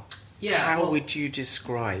they are. Yeah. How would you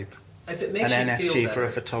describe if it makes an you NFT feel for better,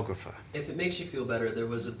 a photographer? If it makes you feel better, there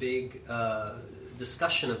was a big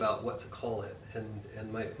discussion about what to call it,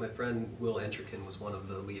 and my friend Will Entrican was one of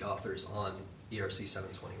the lead authors on ERC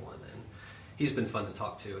 721, and he's been fun to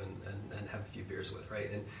talk to and have a few beers with,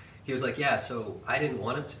 right? And he was like, yeah, so I didn't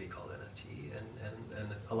want it to be called NFT,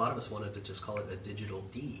 and a lot of us wanted to just call it a digital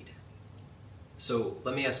deed. So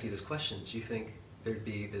let me ask you this question: do you think there'd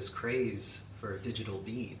be this craze for digital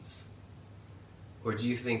deeds? Or do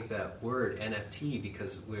you think that word NFT,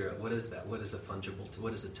 because what is that? What is a fungible?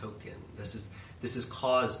 What is a token? This has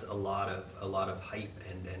caused a lot of hype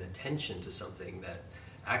and attention to something that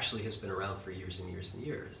actually has been around for years and years and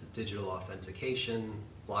years. Digital authentication,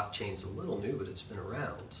 blockchain's a little new, but it's been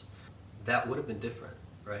around. That would have been different,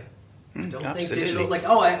 right? I don't think digital, like,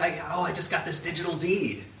 I just got this digital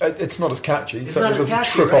deed. It's not as catchy. It's not as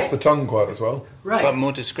catchy, trip right? off the tongue quite as well. Right. But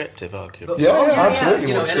more descriptive, arguably.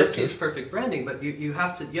 Absolutely. More NFT descriptive. is perfect branding, but you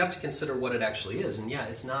have to consider what it actually is. And yeah,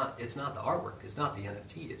 it's not the artwork. It's not the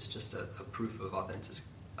NFT. It's just a proof of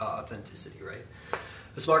authenticity, right?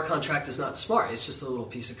 A smart contract is not smart. It's just a little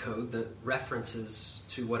piece of code that references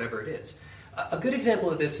to whatever it is. A good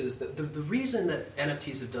example of this is that the reason that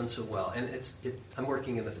NFTs have done so well, and I'm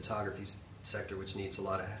working in the photography sector, which needs a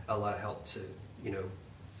lot of help to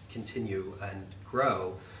continue and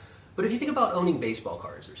grow. But if you think about owning baseball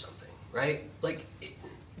cards or something, right? Like,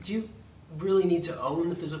 do you really need to own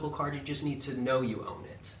the physical card? You just need to know you own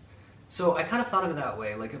it. So I kind of thought of it that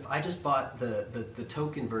way. Like, if I just bought the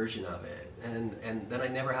token version of it, and then I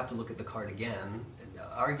never have to look at the card again.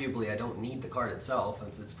 Arguably, I don't need the card itself, and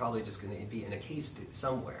it's probably just going to be in a case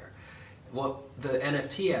somewhere. What the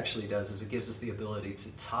NFT actually does is it gives us the ability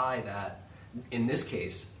to tie that, in this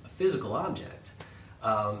case, a physical object,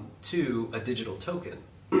 to a digital token.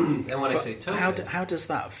 And when I say token... How does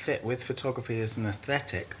that fit with photography as an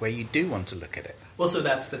aesthetic, where you do want to look at it? Well, so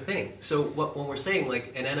that's the thing. So when we're saying,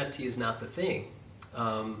 like, an NFT is not the thing,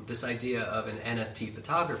 this idea of an NFT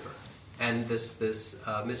photographer, and this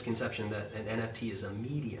misconception that an NFT is a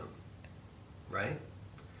medium, right?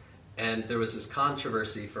 And there was this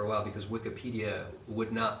controversy for a while because Wikipedia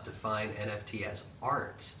would not define NFT as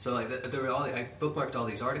art. So I bookmarked all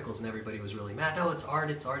these articles and everybody was really mad. No, it's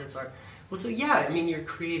art, it's art, it's art. Well, so yeah, I mean, you're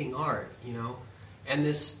creating art, and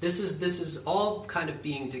this is all kind of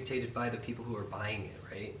being dictated by the people who are buying it,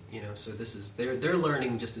 right? So they're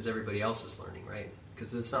learning just as everybody else is learning, right?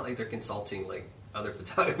 Because it's not like they're consulting like other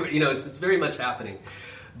photographers, it's very much happening.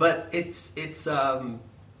 But it's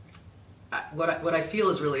what I feel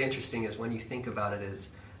is really interesting is when you think about it is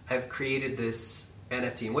I've created this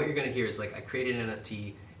NFT, and what you're going to hear is like I created an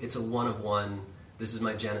NFT. It's a one of one. This is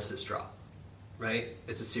my Genesis drop, right?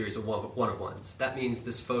 It's a series of one-of-ones. That means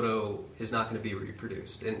this photo is not going to be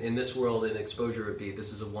reproduced. In this world, in exposure, it would be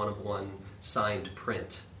this is a one-of-one signed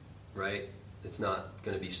print, right? It's not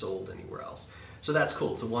going to be sold anywhere else. So that's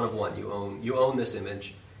cool. It's a one-of-one. You own this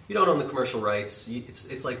image. You don't own the commercial rights.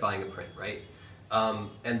 It's like buying a print, right?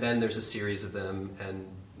 And then there's a series of them, and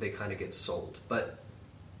they kind of get sold. But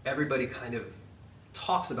everybody kind of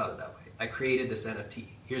talks about it that way. I created this NFT.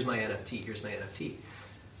 Here's my NFT. Here's my NFT.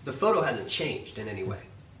 The photo hasn't changed in any way.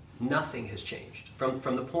 Nothing has changed.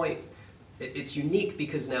 From the point, it's unique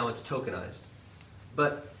because now it's tokenized.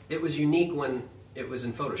 But it was unique when it was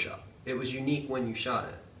in Photoshop. It was unique when you shot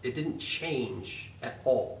it. It didn't change at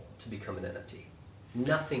all to become an NFT.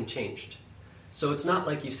 Nothing changed. So it's not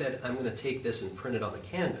like you said, I'm going to take this and print it on the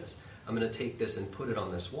canvas. I'm going to take this and put it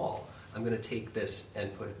on this wall. I'm going to take this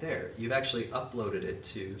and put it there. You've actually uploaded it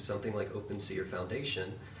to something like OpenSea or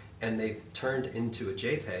Foundation, and they've turned into a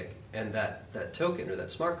JPEG, and that token or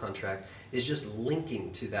that smart contract is just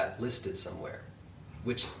linking to that listed somewhere,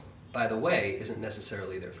 which, by the way, isn't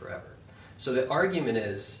necessarily there forever. So the argument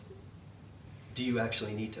is, do you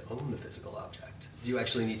actually need to own the physical object? Do you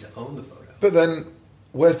actually need to own the photo? But then,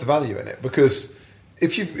 where's the value in it? Because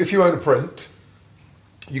if you own a print,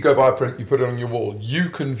 you go buy a print, you put it on your wall,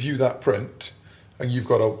 you can view that print, and you've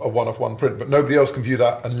got a one-of-one print, but nobody else can view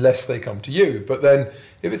that unless they come to you. But then,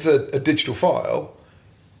 if it's a digital file,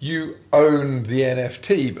 you own the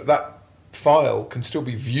NFT, but that file can still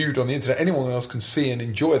be viewed on the internet. Anyone else can see and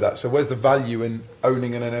enjoy that. So where's the value in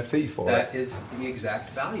owning an NFT for it? That is the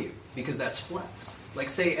exact value, because that's flex. Like,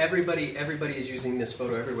 say everybody is using this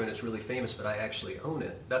photo everywhere and it's really famous, but I actually own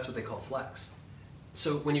it. That's what they call flex.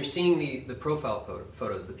 So when you're seeing the profile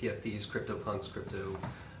photos, the PFPs, CryptoPunks,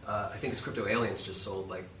 I think it's Crypto Aliens just sold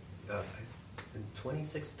like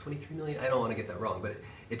 26, 23 million. I don't want to get that wrong, but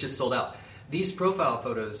it just sold out. These profile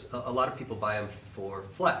photos, a lot of people buy them for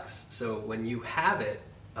flex. So when you have it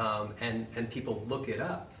and people look it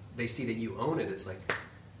up, they see that you own it. It's like,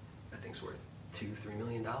 that thing's worth $2-3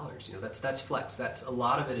 million. You know, that's flex. That's a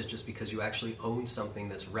lot of it is just because you actually own something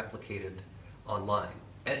that's replicated online.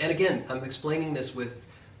 And again, I'm explaining this with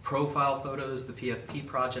profile photos, the PFP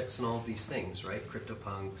projects, and all of these things, right?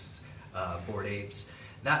 CryptoPunks, Bored Apes.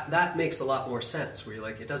 That makes a lot more sense, where you're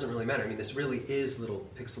like, it doesn't really matter. I mean, this really is little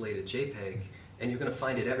pixelated JPEG, and you're going to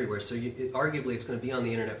find it everywhere. So arguably, it's going to be on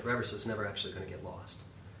the internet forever, so it's never actually going to get lost.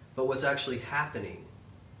 But what's actually happening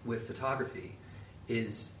with photography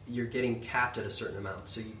is you're getting capped at a certain amount.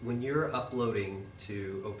 So when you're uploading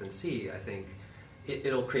to OpenSea, I think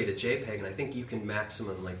it'll create a JPEG, and I think you can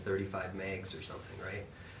maximum like 35 megs or something, right?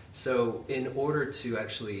 So in order to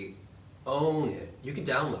actually own it, you can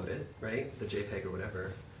download it, right? The JPEG or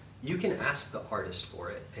whatever. You can ask the artist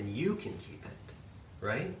for it, and you can keep it,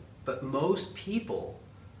 right? But most people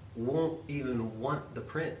won't even want the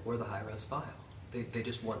print or the high-res file. They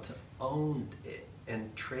just want to own it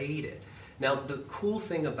and trade it. Now, the cool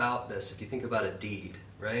thing about this, if you think about a deed,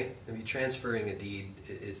 right? I mean, transferring a deed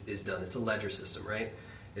is done. It's a ledger system, right?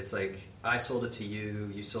 It's like, I sold it to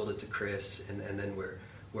you, you sold it to Chris, and then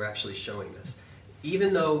we're actually showing this.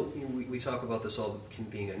 Even though we talk about this all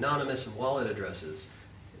being anonymous and wallet addresses,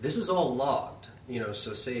 this is all logged. You know,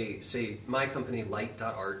 so say my company,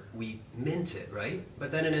 light.art, we mint it, right?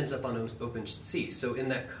 But then it ends up on OpenSea. So in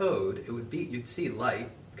that code, it would be, you'd see light,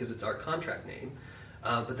 because it's our contract name,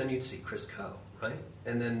 but then you'd see Chris Co., right?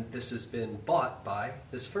 And then this has been bought by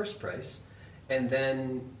this first price, and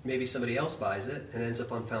then maybe somebody else buys it and ends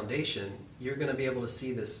up on Foundation. You're going to be able to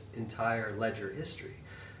see this entire ledger history.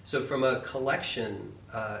 So from a collection,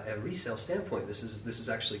 a resale standpoint, this is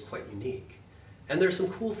actually quite unique. And there's some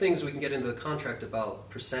cool things we can get into the contract about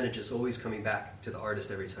percentages always coming back to the artist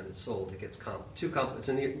every time it's sold. It gets too complex.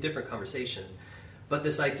 It's a different conversation. But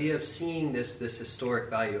this idea of seeing this historic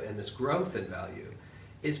value and this growth in value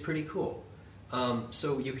is pretty cool.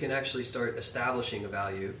 So you can actually start establishing a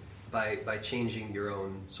value by changing your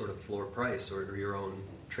own sort of floor price or your own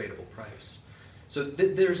tradable price. So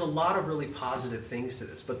there's a lot of really positive things to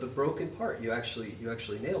this, but the broken part, you actually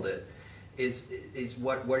nailed it, is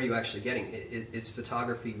what are you actually getting? Is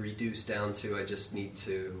photography reduced down to, I just need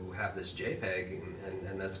to have this JPEG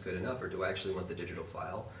and that's good enough, or do I actually want the digital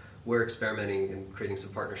file? We're experimenting and creating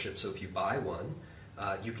some partnerships, so if you buy one,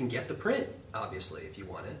 you can get the print, obviously, if you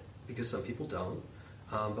want it, because some people don't.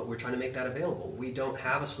 But we're trying to make that available. We don't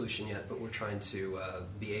have a solution yet, but we're trying to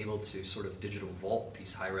be able to sort of digital vault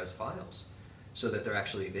these high-res files so that they're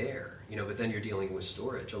actually there. You know, but then you're dealing with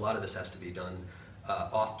storage. A lot of this has to be done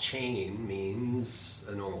off-chain, means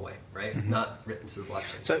a normal way, right? Mm-hmm. Not written to the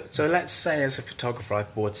blockchain. So let's say as a photographer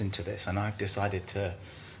I've bought into this and I've decided to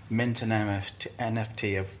mint an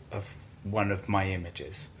NFT of one of my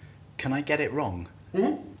images, can I get it wrong?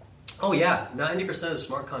 Mm-hmm. Oh yeah, 90% of the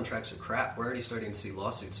smart contracts are crap. We're already starting to see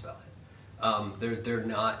lawsuits about it. They're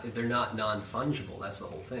not non-fungible. That's the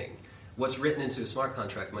whole thing. What's written into a smart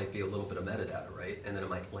contract might be a little bit of metadata, right? And then it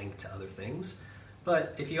might link to other things.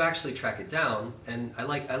 But if you actually track it down, and I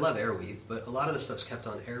love Airweave, but a lot of the stuff's kept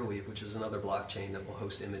on Airweave, which is another blockchain that will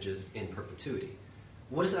host images in perpetuity.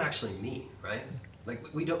 What does it actually mean, right? Like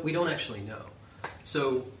we don't actually know.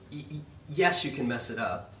 So yes, you can mess it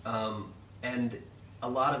up, and a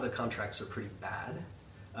lot of the contracts are pretty bad.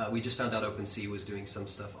 We just found out OpenSea was doing some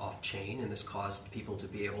stuff off-chain, and this caused people to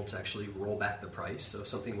be able to actually roll back the price. So if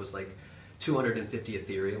something was like 250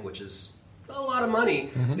 Ethereum, which is a lot of money,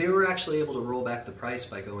 they were actually able to roll back the price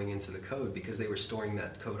by going into the code because they were storing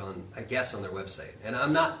that code on, I guess, on their website. And I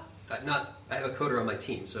have a coder on my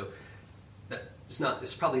team, so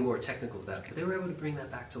it's probably more technical than that. But they were able to bring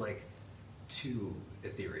that back to like 2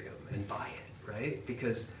 Ethereum and buy it, right?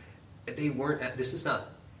 Because they weren't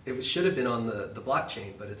it should have been on the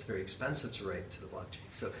blockchain, but it's very expensive to write to the blockchain.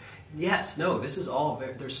 So yes, no, this is all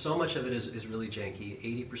there's so much of it is really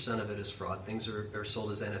janky. 80% of it is fraud. Things are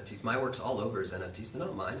sold as NFTs. My work's all over as NFTs. They're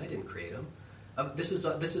not mine. I didn't create them. This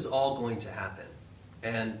is all going to happen.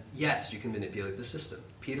 And yes, you can manipulate the system.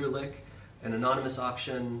 Peter Lick, an anonymous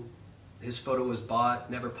auction, his photo was bought,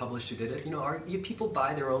 never published who did it. People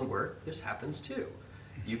buy their own work. This happens too.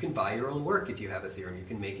 You can buy your own work if you have Ethereum. You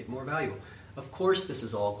can make it more valuable. Of course, this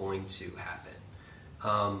is all going to happen.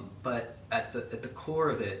 But at the core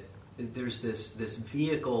of it, there's this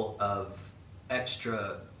vehicle of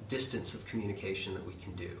extra distance of communication that we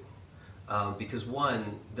can do. Because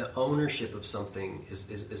one, the ownership of something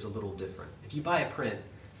is a little different. If you buy a print,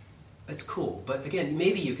 it's cool. But again,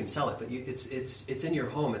 maybe you can sell it, but it's in your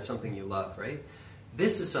home. It's something you love, right?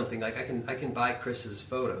 This is something like I can buy Chris's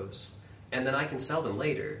photos, and then I can sell them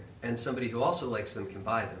later, and somebody who also likes them can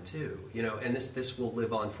buy them too. And this will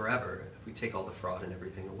live on forever if we take all the fraud and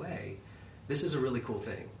everything away. This is a really cool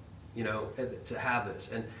thing, to have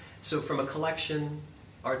this. And so from a collection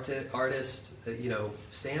artist,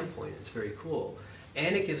 standpoint, it's very cool.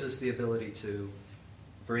 And it gives us the ability to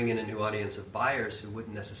bring in a new audience of buyers who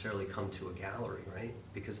wouldn't necessarily come to a gallery, right?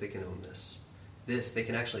 Because they can own this. They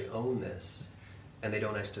can actually own this, and they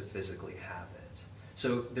don't actually physically have it.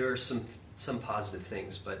 So there are some positive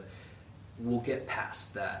things, but we'll get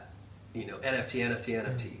past that, NFT,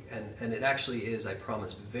 and it actually is, I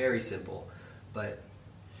promise, very simple, but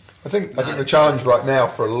I think the challenge right now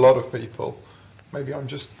for a lot of people, maybe I'm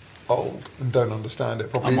just old and don't understand it.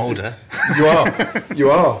 Probably I'm older. You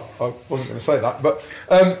are. I wasn't going to say that, but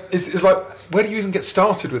it's like, where do you even get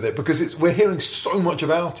started with it? Because we're hearing so much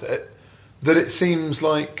about it that it seems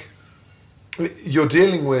like you're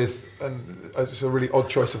dealing with, and it's a really odd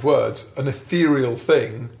choice of words, an ethereal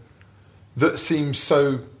thing that seems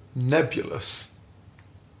so nebulous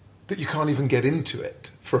that you can't even get into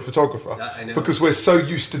it for a photographer. I know. Because we're so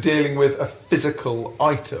used to dealing with a physical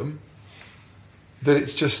item that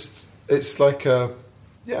it's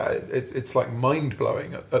like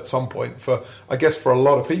mind-blowing at some point for a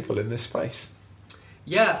lot of people in this space.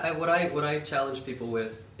 Yeah, what I challenge people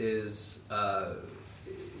with is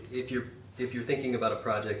if you're thinking about a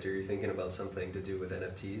project or you're thinking about something to do with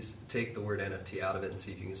NFTs, take the word NFT out of it and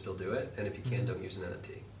see if you can still do it. And if you can, don't use an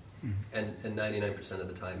NFT. Mm-hmm. And 99% of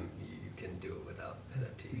the time, you can do it without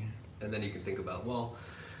NFT. Yeah. And then you can think about, well,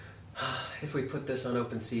 if we put this on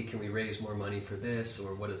OpenSea, can we raise more money for this,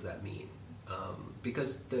 or what does that mean?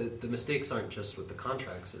 Because the mistakes aren't just with the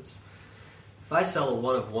contracts. It's if I sell a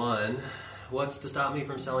one of one, what's to stop me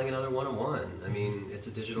from selling another one of one? I mean, it's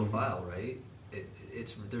a digital file, right?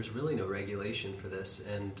 There's really no regulation for this,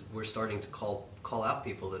 and we're starting to call out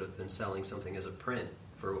people that have been selling something as a print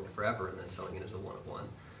for forever and then selling it as a one of one.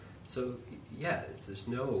 So yeah, there's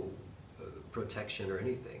no protection or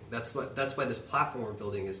anything. That's why this platform we're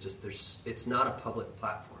building is just it's not a public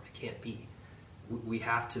platform. It can't be. We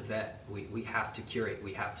have to vet. We have to curate.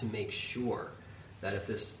 We have to make sure that if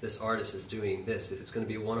this artist is doing this, if it's going to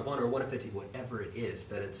be a one of one or 1 of 50, whatever it is,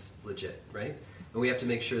 that it's legit, right? And we have to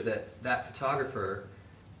make sure that photographer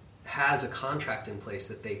has a contract in place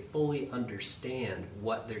that they fully understand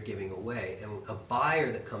what they're giving away, and a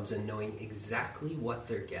buyer that comes in knowing exactly what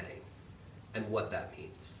they're getting and what that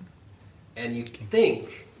means. And you'd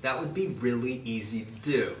think that would be really easy to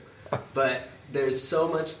do, but there's so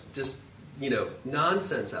much just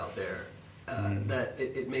nonsense out there that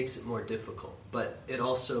it makes it more difficult. But it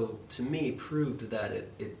also, to me, proved that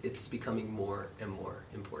it's becoming more and more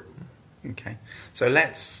important. Okay, so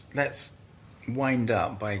let's wind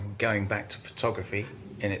up by going back to photography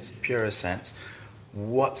in its purest sense.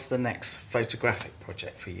 What's the next photographic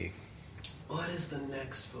project for you? What is the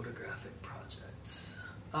next photographic project?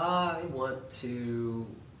 I want to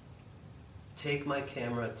take my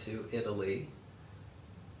camera to Italy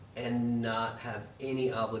and not have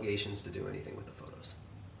any obligations to do anything with the photos.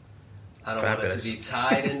 I don't want it to be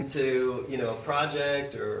tied into, a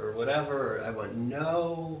project or whatever. I want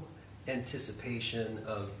no anticipation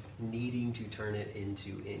of needing to turn it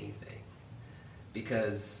into anything.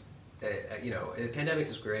 Because, the pandemic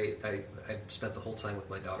is great. I spent the whole time with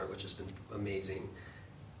my daughter, which has been amazing.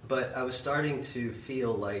 But I was starting to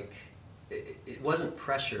feel like it wasn't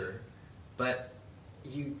pressure, but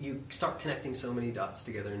you start connecting so many dots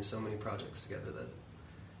together and so many projects together that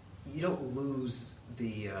you don't lose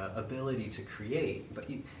the ability to create, but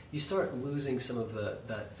you start losing some of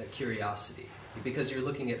that curiosity, because you're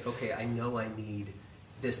looking at, okay, I know I need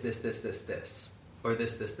this, or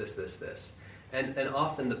this. And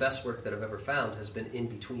often the best work that I've ever found has been in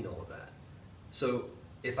between all of that. So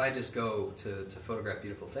if I just go to photograph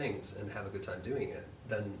beautiful things and have a good time doing it,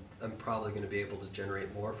 then I'm probably going to be able to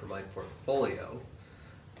generate more for my portfolio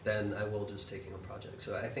than I will just taking on projects.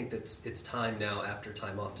 So I think that it's time now, after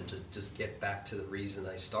time off, to just get back to the reason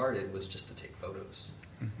I started, was just to take photos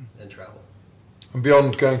and travel. And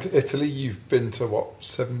beyond going to Italy, you've been to what,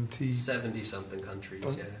 70? 70-something countries,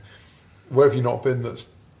 yeah. Where have you not been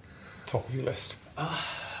that's top of your list?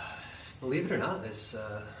 Believe it or not, there's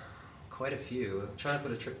quite a few. I'm trying to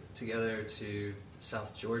put a trip together to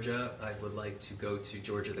South Georgia. I would like to go to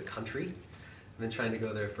Georgia, the country. I've been trying to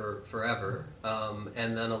go there for forever.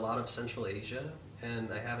 And then a lot of Central Asia,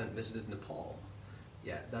 and I haven't visited Nepal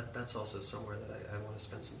yet. That's also somewhere that I want to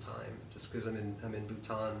spend some time, just because I'm in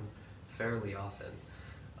Bhutan fairly often.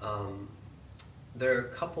 There are a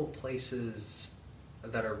couple places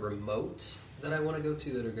that are remote that I want to go to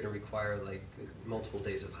that are going to require like multiple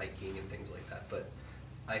days of hiking and things like that. But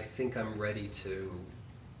I think I'm ready to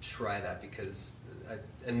try that, because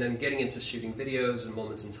and then getting into shooting videos and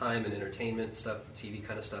moments in time and entertainment stuff, TV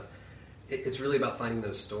kind of stuff, it's really about finding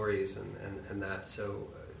those stories and that. So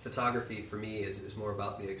photography for me is more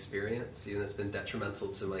about the experience, and it's been detrimental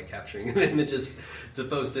to my capturing of images to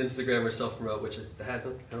post to Instagram or self-promote, which I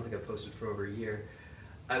don't think I've posted for over a year.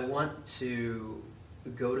 I want to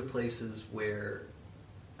go to places where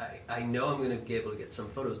I know I'm going to be able to get some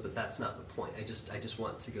photos, but that's not the point. I just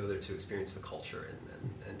want to go there to experience the culture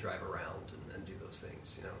and drive around and do those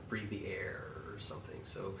things, breathe the air or something.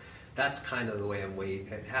 So that's kind of the way I'm weighing.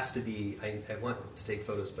 It has to be, I want to take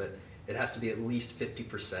photos, but it has to be at least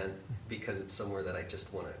 50%, because it's somewhere that I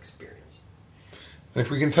just want to experience. And if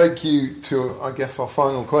we can take you to, I guess, our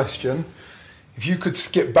final question, if you could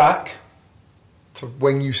skip back to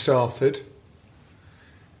when you started,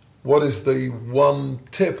 what is the one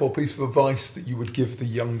tip or piece of advice that you would give the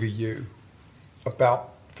younger you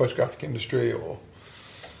about photographic industry or?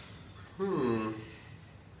 Well,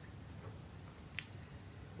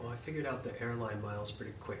 I figured out the airline miles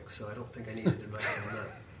pretty quick, so I don't think I needed advice on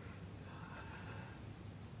that.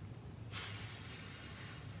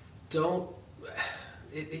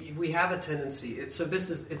 We have a tendency. It's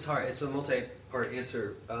hard. It's a multi-part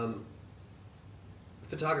answer.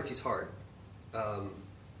 Photography's hard.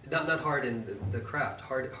 Not hard in the craft,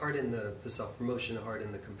 hard in the self-promotion, hard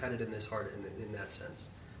in the competitiveness, hard in that sense.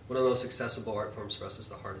 One of the most accessible art forms for us is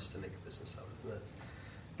the hardest to make a business out of.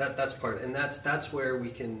 And that's part of it. And that's where we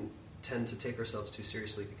can tend to take ourselves too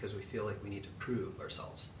seriously, because we feel like we need to prove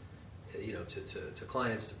ourselves, to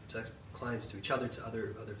clients, to protect clients, to each other, to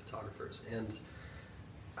other photographers. And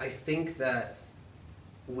I think that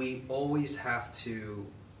we always have to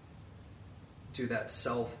do that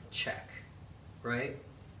self-check, right?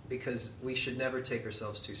 Because we should never take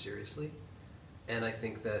ourselves too seriously. And I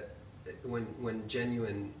think that when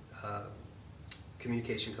genuine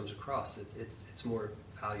communication comes across, it's more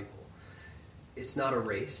valuable. It's not a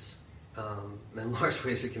race. In large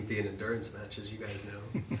ways it can be an endurance match, as you guys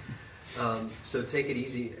know. So take it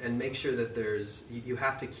easy and make sure that you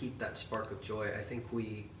have to keep that spark of joy. I think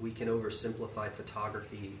we can oversimplify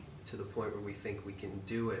photography to the point where we think we can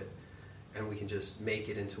do it and we can just make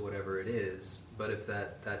it into whatever it is. But if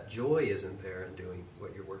that joy isn't there in doing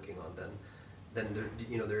what you're working on, then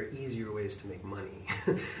there are easier ways to make money.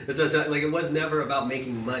 So it's like, it was never about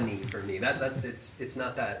making money for me. It's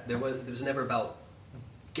not that. It was never about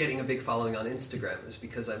getting a big following on Instagram. It was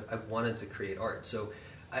because I wanted to create art. So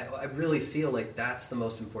I really feel like that's the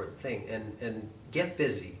most important thing. And get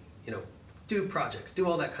busy. Do projects, do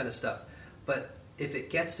all that kind of stuff. But if it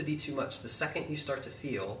gets to be too much, the second you start to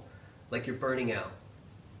feel like you're burning out,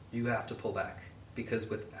 you have to pull back, because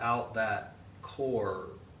without that core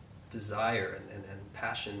desire and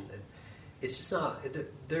passion, it's just not.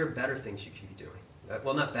 There are better things you can be doing.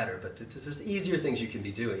 well, not better, but there's easier things you can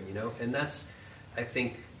be doing, you know. And that's, I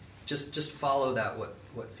think, just follow that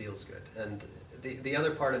what feels good. And the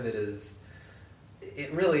other part of it is,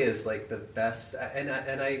 it really is like the best. And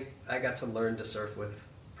I got to learn to surf with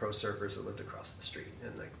pro surfers that lived across the street,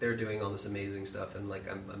 and like they're doing all this amazing stuff, and like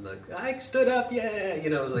I'm like, I stood up, yeah, you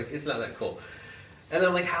know. I was like, it's not that cool. And then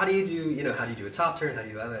I'm like, how do you do a top turn? How do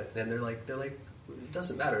you have it? And they're like, it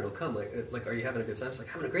doesn't matter, it'll come. Like, are you having a good time? It's like,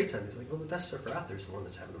 having a great time. It's like, well, the best surfer out there is the one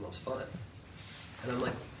that's having the most fun. And I'm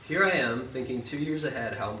like, here I am thinking 2 years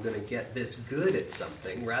ahead how I'm going to get this good at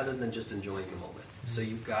something rather than just enjoying the moment. So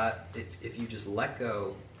you've got, if you just let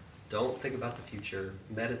go, don't think about the future,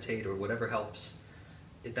 meditate or whatever helps.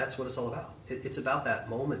 That's what it's all about. It's about that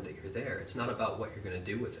moment that you're there. It's not about what you're going to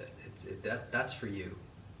do with it. That's for you,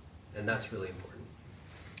 and that's really important.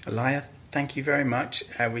 Elia, thank you very much.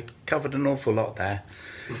 We covered an awful lot there,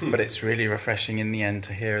 but it's really refreshing in the end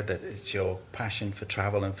to hear that it's your passion for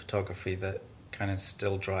travel and photography that kind of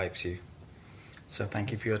still drives you. So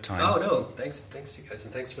thank you for your time. Oh, no, thanks you guys,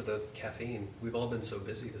 and thanks for the caffeine. We've all been so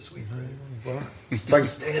busy this week. Right? Well, Still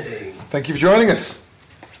standing. Thank you for joining us.